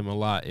to hurt them a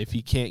lot if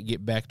he can't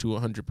get back to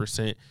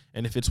 100%,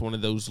 and if it's one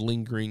of those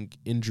lingering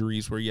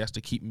injuries where he has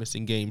to keep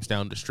missing games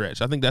down the stretch.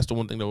 I think that's the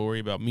one thing that will worry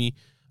about me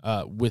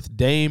with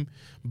Dame.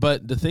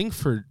 But the thing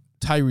for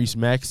Tyrese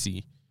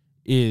Maxey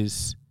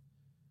is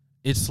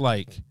it's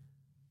like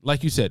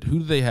you said, who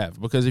do they have?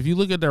 Because if you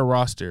look at their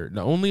roster,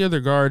 the only other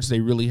guards they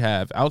really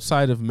have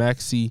outside of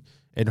Maxey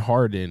and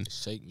Harden,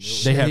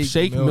 they have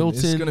Shake Milton.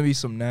 It's going to be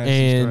some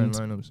nasty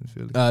lineups in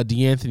Philly.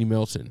 DeAnthony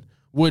Melton,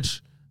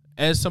 which,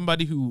 as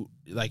somebody who,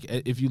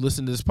 if you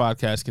listen to this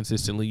podcast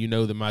consistently, you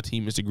know that my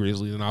team is the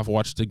Grizzlies, and I've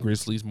watched the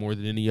Grizzlies more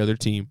than any other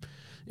team.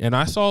 And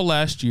I saw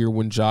last year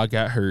when Ja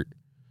got hurt,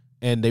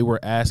 and they were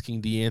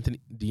asking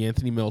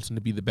DeAnthony Melton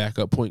to be the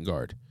backup point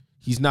guard.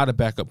 He's not a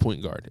backup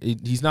point guard.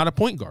 He's not a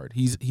point guard.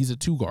 He's a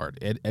 2 guard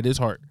at his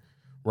heart,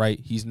 right?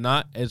 He's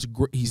not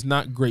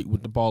great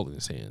with the ball in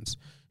his hands.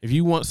 If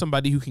you want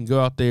somebody who can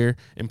go out there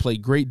and play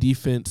great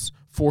defense,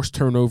 force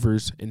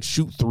turnovers, and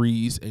shoot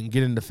threes and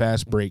get into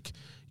fast break,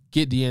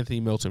 get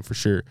DeAnthony Melton for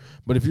sure.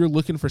 But if you're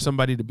looking for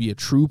somebody to be a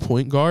true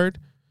point guard,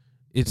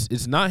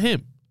 it's not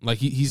him. Like,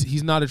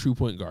 he's not a true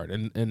point guard,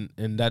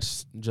 and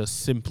that's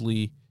just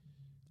simply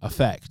a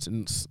fact.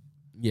 And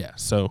yeah,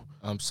 so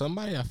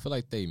somebody I feel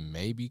like they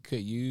maybe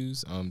could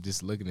use.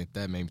 Just looking at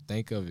that made me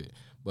think of it.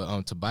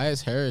 But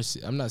Tobias Harris,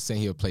 I'm not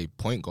saying he'll play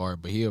point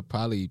guard, but he'll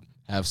probably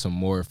have some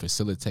more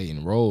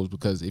facilitating roles,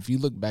 because if you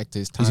look back to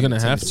his time, he's gonna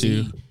have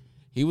to.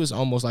 He was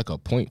almost like a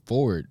point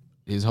forward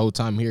his whole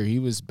time here. He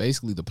was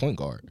basically the point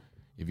guard.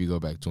 If you go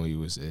back to when he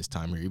was his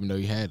time here, even though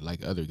he had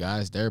like other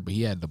guys there, but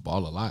he had the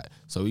ball a lot,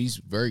 so he's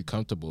very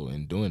comfortable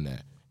in doing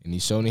that, and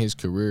he's shown in his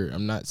career.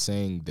 I'm not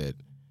saying that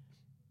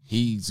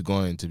he's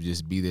going to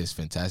just be this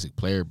fantastic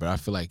player, but I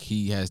feel like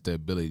he has the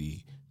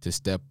ability to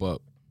step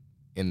up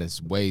in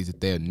this ways that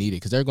they'll need it,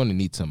 because they're going to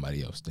need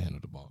somebody else to handle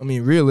the ball. I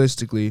mean,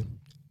 realistically,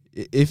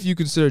 if you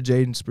consider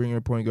Jaden Springer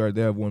a point guard,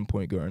 they have 1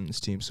 point guard on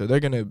this team. So they're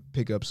going to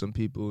pick up some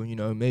people,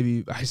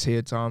 maybe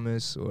Isaiah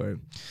Thomas or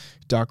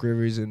Doc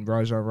Rivers and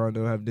Rajon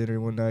Rondo have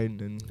dinner one night.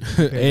 And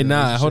hey,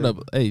 hold up.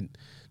 Hey,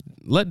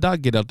 let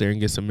Doc get out there and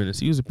get some minutes.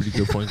 He was a pretty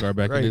good point guard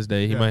back in his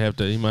day. He might have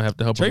to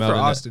help trade him out. Trade for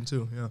Austin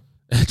too, yeah.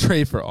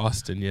 Trade for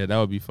Austin, yeah, that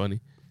would be funny.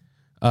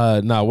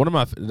 One of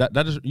my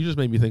you just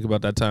made me think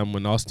about that time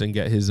when Austin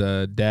got his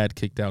dad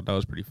kicked out. That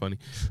was pretty funny.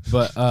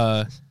 But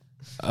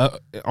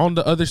on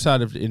the other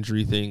side of the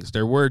injury things,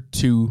 there were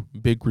 2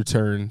 big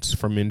returns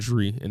from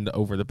injury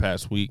over the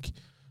past week,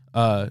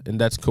 and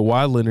that's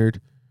Kawhi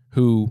Leonard,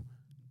 who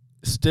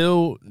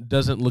still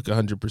doesn't look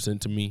 100%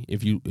 to me.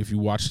 If you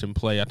watched him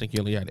play, I think he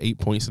only had 8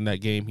 points in that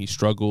game. He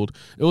struggled.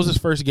 It was his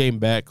first game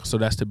back, so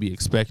that's to be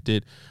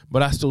expected.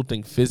 But I still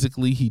think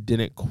physically he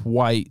didn't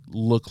quite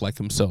look like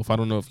himself. I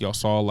don't know if y'all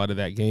saw a lot of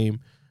that game,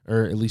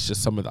 or at least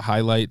just some of the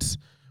highlights.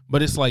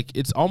 But it's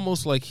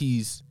almost like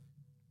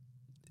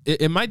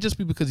it might just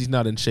be because he's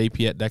not in shape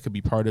yet. That could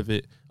be part of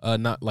it.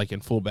 Not like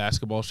in full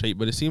basketball shape,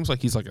 but it seems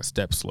like he's like a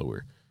step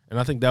slower. And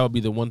I think that would be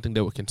the one thing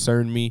that would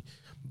concern me.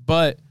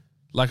 But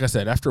like I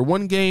said, after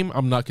 1 game,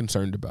 I'm not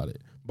concerned about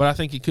it. But I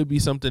think it could be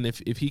something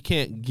if he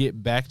can't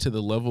get back to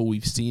the level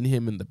we've seen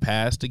him in the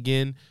past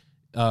again.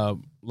 I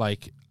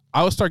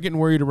would start getting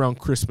worried around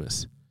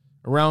Christmas.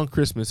 around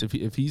Christmas,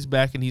 if he's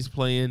back and he's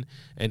playing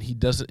and he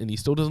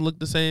still doesn't look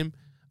the same,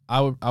 I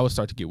would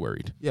start to get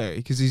worried. Yeah,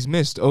 because he's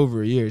missed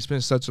over a year. It's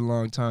been such a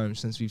long time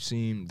since we've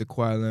seen the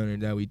Kawhi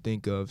Leonard that we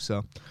think of.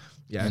 So,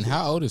 yeah. And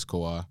how old is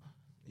Kawhi?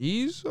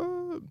 He's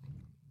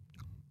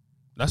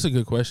That's a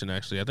good question,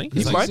 actually. I think He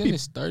he's might in be-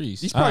 his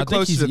 30s. he's I probably think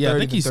close he's- to 30 yeah, I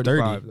think to he's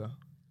 35, 30.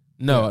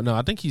 though. No,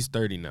 I think he's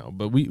 30 now,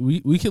 but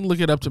we can look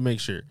it up to make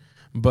sure.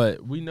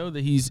 But we know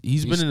that he's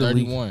been in the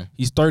 31. league.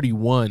 He's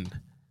 31.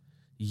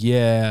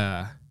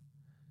 Yeah.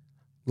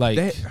 Like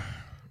They-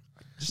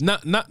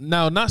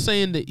 not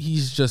saying that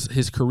he's just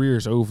his career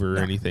is over or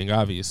anything,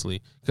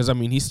 obviously, because I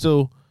mean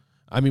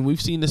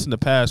we've seen this in the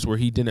past where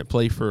he didn't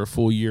play for a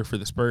full year for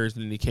the Spurs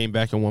and then he came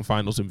back and won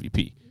Finals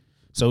MVP.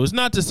 So it's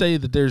not to say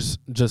that there's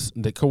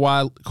just that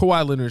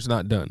Kawhi Leonard's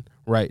not done,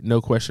 right?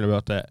 No question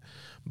about that.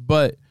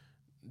 But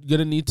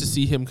gonna need to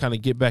see him kind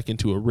of get back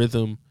into a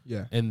rhythm,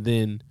 Yeah. and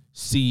then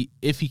see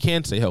if he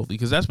can stay healthy,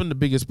 because that's been the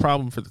biggest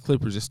problem for the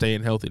Clippers is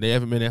staying healthy. They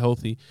haven't been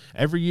healthy.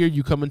 Every year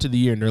you come into the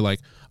year and they're like,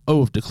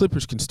 oh, if the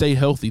Clippers can stay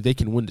healthy, they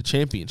can win the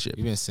championship.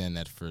 We've been saying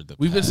that for the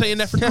We've been saying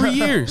that for 3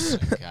 years.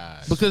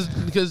 Gosh.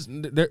 because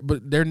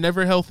they're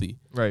never healthy.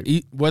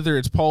 Right. Whether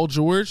it's Paul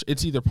George,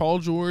 it's either Paul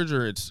George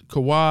or it's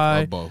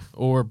Kawhi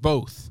Or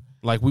both.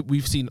 Like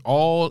we've seen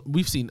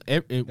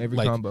Every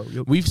like, combo.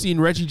 Yep. We've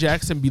seen Reggie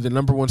Jackson be the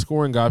number one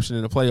scoring option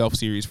in a playoff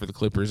series for the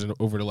Clippers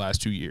over the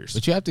last 2 years.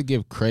 But you have to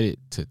give credit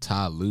to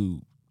Ty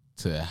Lue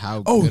to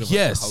how Oh good of a coach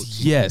yes,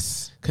 he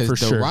yes, Because for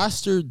the sure.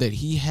 roster that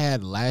he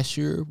had last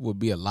year would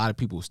be a lot of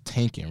people's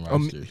tanking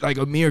roster. Like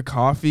Amir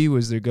Coffey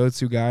was their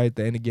go-to guy at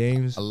the end of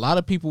games. A lot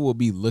of people will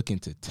be looking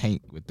to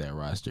tank with that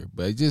roster.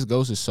 But it just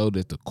goes to show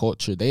that the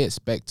culture, they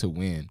expect to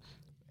win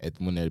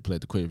when they play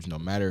the Clippers, no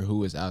matter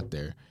who is out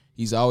there.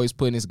 He's always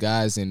putting his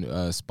guys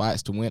in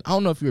spots to win. I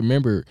don't know if you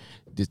remember,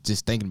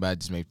 just thinking about it,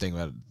 just made me think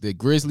about it. The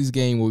Grizzlies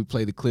game where we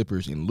played the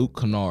Clippers and Luke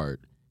Kennard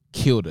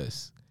killed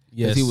us.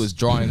 Yes, He was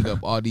drawing up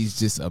all these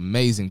just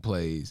amazing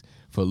plays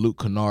for Luke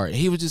Kennard.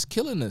 He was just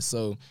killing us.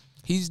 So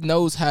he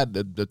knows how.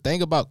 The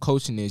thing about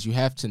coaching is you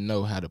have to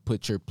know how to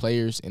put your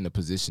players in a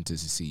position to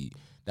succeed.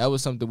 That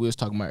was something we was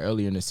talking about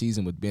earlier in the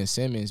season with Ben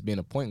Simmons being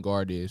a point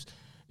guard is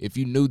if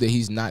you knew that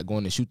he's not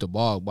going to shoot the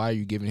ball, why are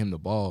you giving him the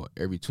ball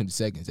every 20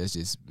 seconds? That's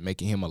just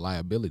making him a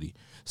liability.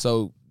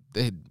 So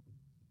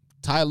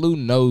Ty Lue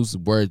knows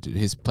where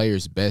his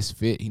players best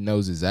fit. He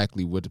knows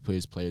exactly what to put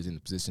his players in the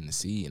position to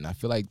see. And I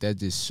feel like that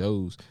just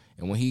shows.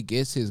 And when he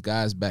gets his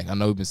guys back, I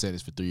know we've been saying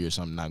this for 3 years,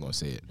 so I'm not going to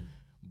say it.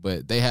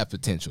 But they have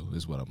potential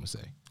is what I'm going to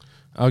say.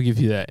 I'll give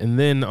you that. And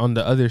then on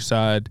the other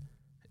side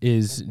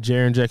is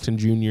Jaren Jackson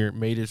Jr.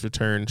 made his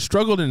return,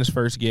 struggled in his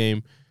first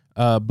game,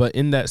 but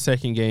in that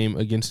second game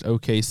against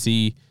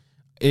OKC,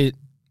 it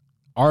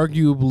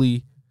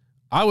arguably,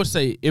 I would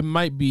say it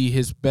might be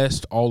his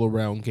best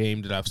all-around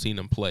game that I've seen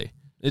him play.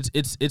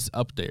 It's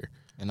up there.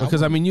 And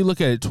Because, I mean, you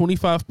look at it,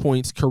 25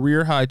 points,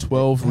 career-high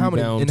 12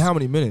 rebounds. In how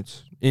many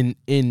minutes? In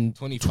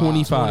 25.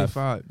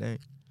 25. Dang.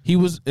 He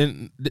was,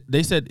 and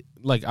they said,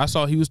 like, I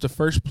saw he was the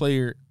first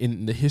player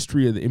in the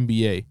history of the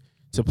NBA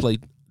to play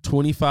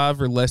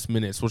 25 or less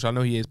minutes, which I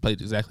know he has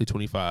played exactly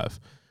 25,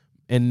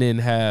 and then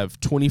have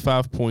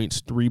 25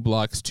 points, 3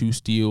 blocks, 2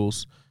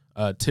 steals,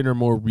 10 or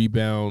more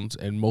rebounds,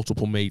 and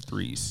multiple made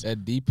threes.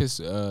 That deepest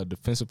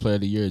defensive player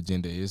of the year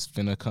agenda is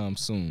finna come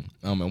soon.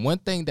 And one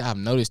thing that I've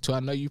noticed too, I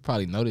know you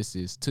probably noticed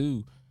this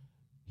too,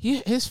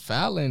 his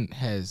fouling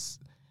has.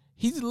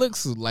 He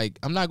looks like,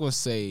 I'm not going to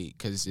say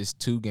because it's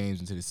 2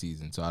 games into the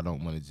season, so I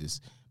don't want to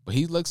just, but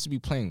he looks to be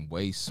playing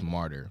way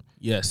smarter.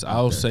 Yes,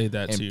 I'll say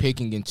that and too.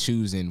 picking and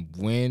choosing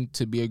when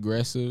to be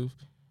aggressive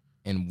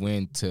and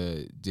when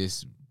to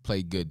just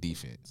play good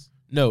defense.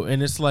 No,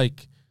 and it's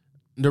like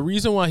the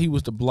reason why he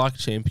was the block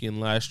champion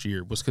last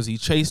year was because he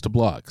chased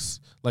blocks.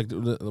 Like,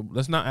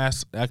 let's not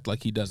act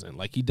like he doesn't.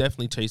 Like, he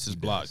definitely chases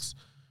blocks,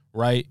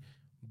 right?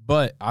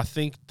 But I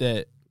think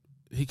that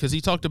because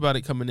he talked about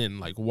it coming in,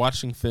 like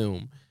watching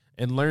film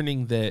and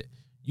learning that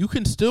you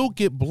can still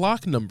get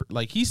block number.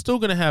 Like, he's still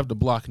going to have the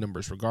block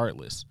numbers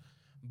regardless.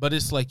 But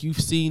it's like you've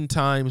seen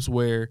times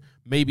where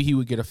maybe he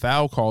would get a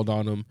foul called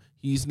on him.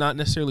 He's not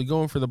necessarily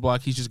going for the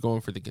block. He's just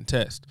going for the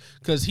contest.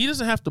 Because he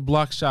doesn't have to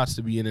block shots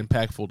to be an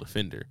impactful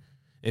defender.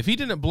 If he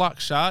didn't block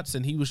shots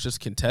and he was just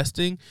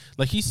contesting,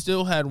 like, he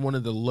still had one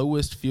of the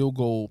lowest field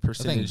goal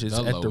percentages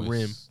at the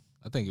rim.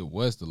 I think it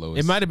was the lowest.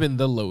 It might have been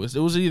the lowest. It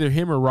was either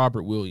him or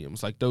Robert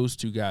Williams. Like, those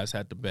 2 guys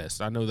had the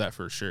best. I know that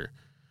for sure.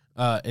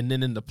 And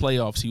then in the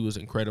playoffs, he was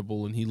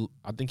incredible. And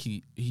I think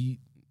he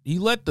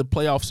led the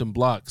playoffs in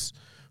blocks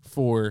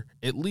for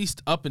at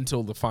least up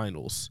until the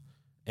finals.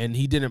 And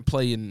he didn't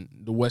play in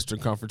the Western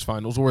Conference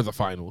Finals or the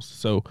finals.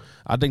 So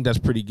I think that's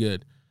pretty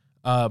good.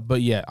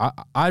 But, yeah,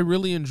 I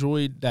really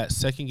enjoyed that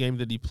second game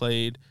that he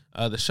played.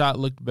 The shot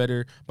looked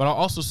better. But I'll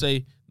also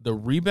say the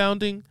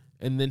rebounding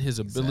and then his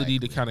ability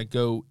to kind of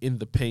go in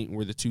the paint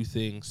were the 2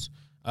 things.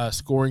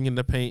 Scoring in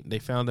the paint, they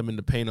found him in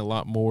the paint a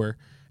lot more.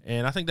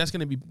 And I think that's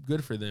going to be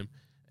good for them.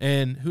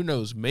 And who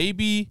knows,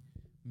 maybe,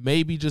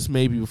 just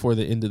maybe before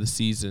the end of the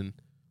season,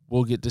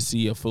 we'll get to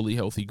see a fully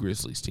healthy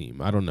Grizzlies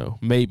team. I don't know.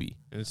 Maybe.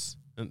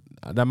 And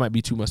that might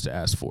be too much to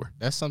ask for.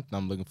 That's something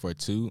I'm looking for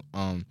too.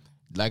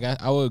 Like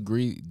I would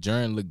agree,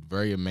 Jaren looked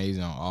very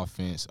amazing on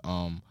offense.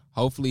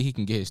 Hopefully he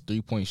can get his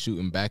 3-point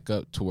shooting back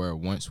up to where it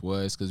once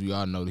was, because we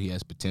all know that he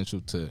has potential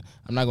to,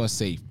 I'm not going to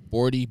say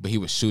 40, but he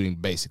was shooting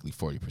basically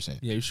 40%.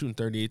 Yeah, he was shooting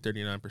 38,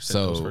 39%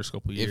 So those first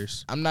couple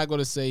years. I'm not going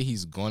to say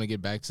he's going to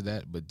get back to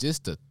that, but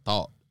just the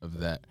thought of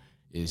that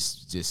is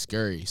just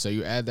scary. So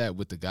you add that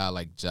with a guy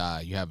like Ja,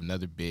 you have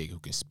another big who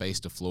can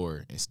space the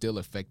floor and still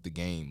affect the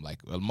game.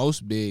 Like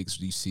most bigs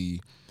you see,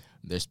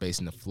 they're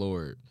spacing the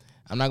floor.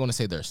 I'm not going to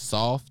say they're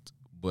soft,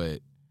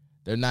 but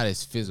they're not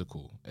as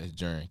physical as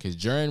Jaren, because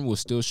Jaren will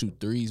still shoot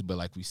threes, but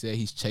like we said,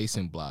 he's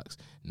chasing blocks.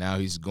 Now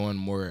he's going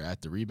more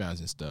at the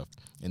rebounds and stuff.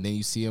 And then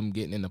you see him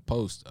getting in the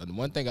post. And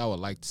one thing I would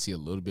like to see a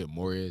little bit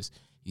more is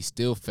he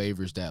still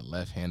favors that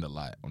left hand a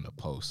lot on the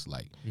post.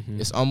 Like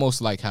it's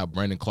almost like how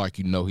Brandon Clark,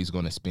 he's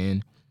going to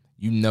spin.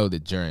 You know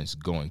that Jaren's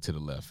going to the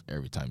left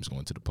every time he's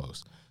going to the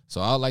post.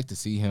 So I'd like to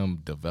see him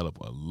develop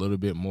a little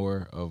bit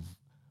more of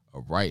a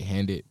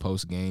right-handed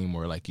post game,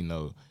 or like,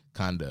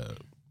 kind of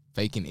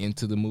faking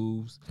into the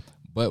moves.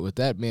 But with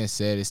that being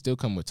said, it still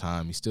come with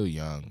time. He's still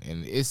young,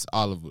 and it's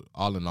all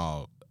in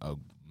all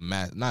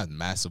not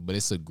massive, but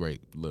it's a great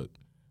look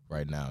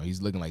right now.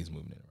 He's looking like he's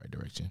moving in the right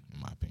direction,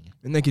 in my opinion.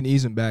 And they can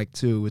ease him back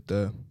too with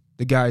the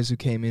guys who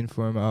came in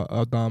for him,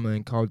 Aldama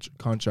and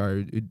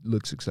Conchar. It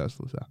looks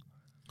successful. So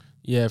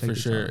yeah, for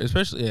sure,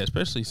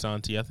 especially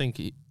Santi. I think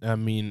that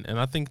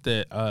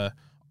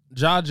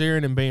Ja,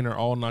 Jaren, and Bane are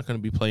all not going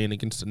to be playing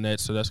against the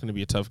Nets, so that's going to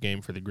be a tough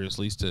game for the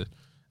Grizzlies to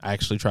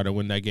actually try to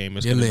win that game.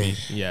 It's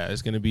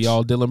going to be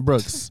all Dylan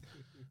Brooks.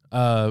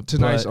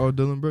 Tonight's all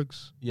Dylan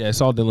Brooks. Yeah,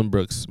 it's all Dylan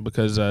Brooks,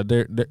 because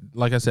they're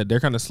like I said, they're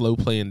kind of slow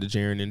playing the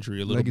Jaren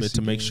injury a little bit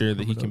to make sure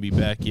that he can be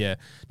back. Yeah,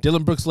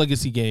 Dylan Brooks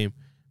legacy game.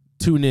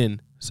 Tune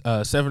in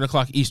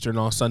 7:00 Eastern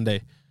on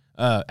Sunday.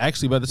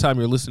 Actually, by the time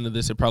you're listening to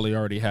this, it probably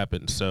already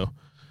happened. So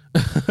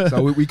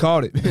we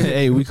called it.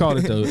 Hey, we called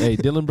it though. Hey,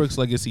 Dylan Brooks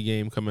legacy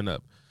game coming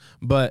up.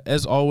 But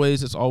as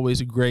always, it's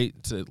always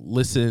great to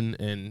listen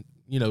and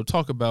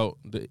talk about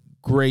the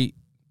great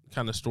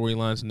kind of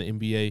storylines in the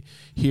NBA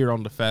here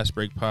on the Fast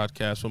Break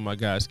Podcast with my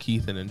guys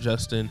Keith and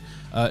Justin.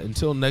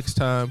 Until next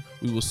time,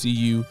 we will see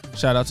you.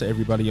 Shout out to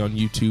everybody on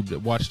YouTube that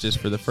watched this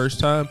for the first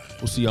time.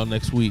 We'll see y'all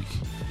next week.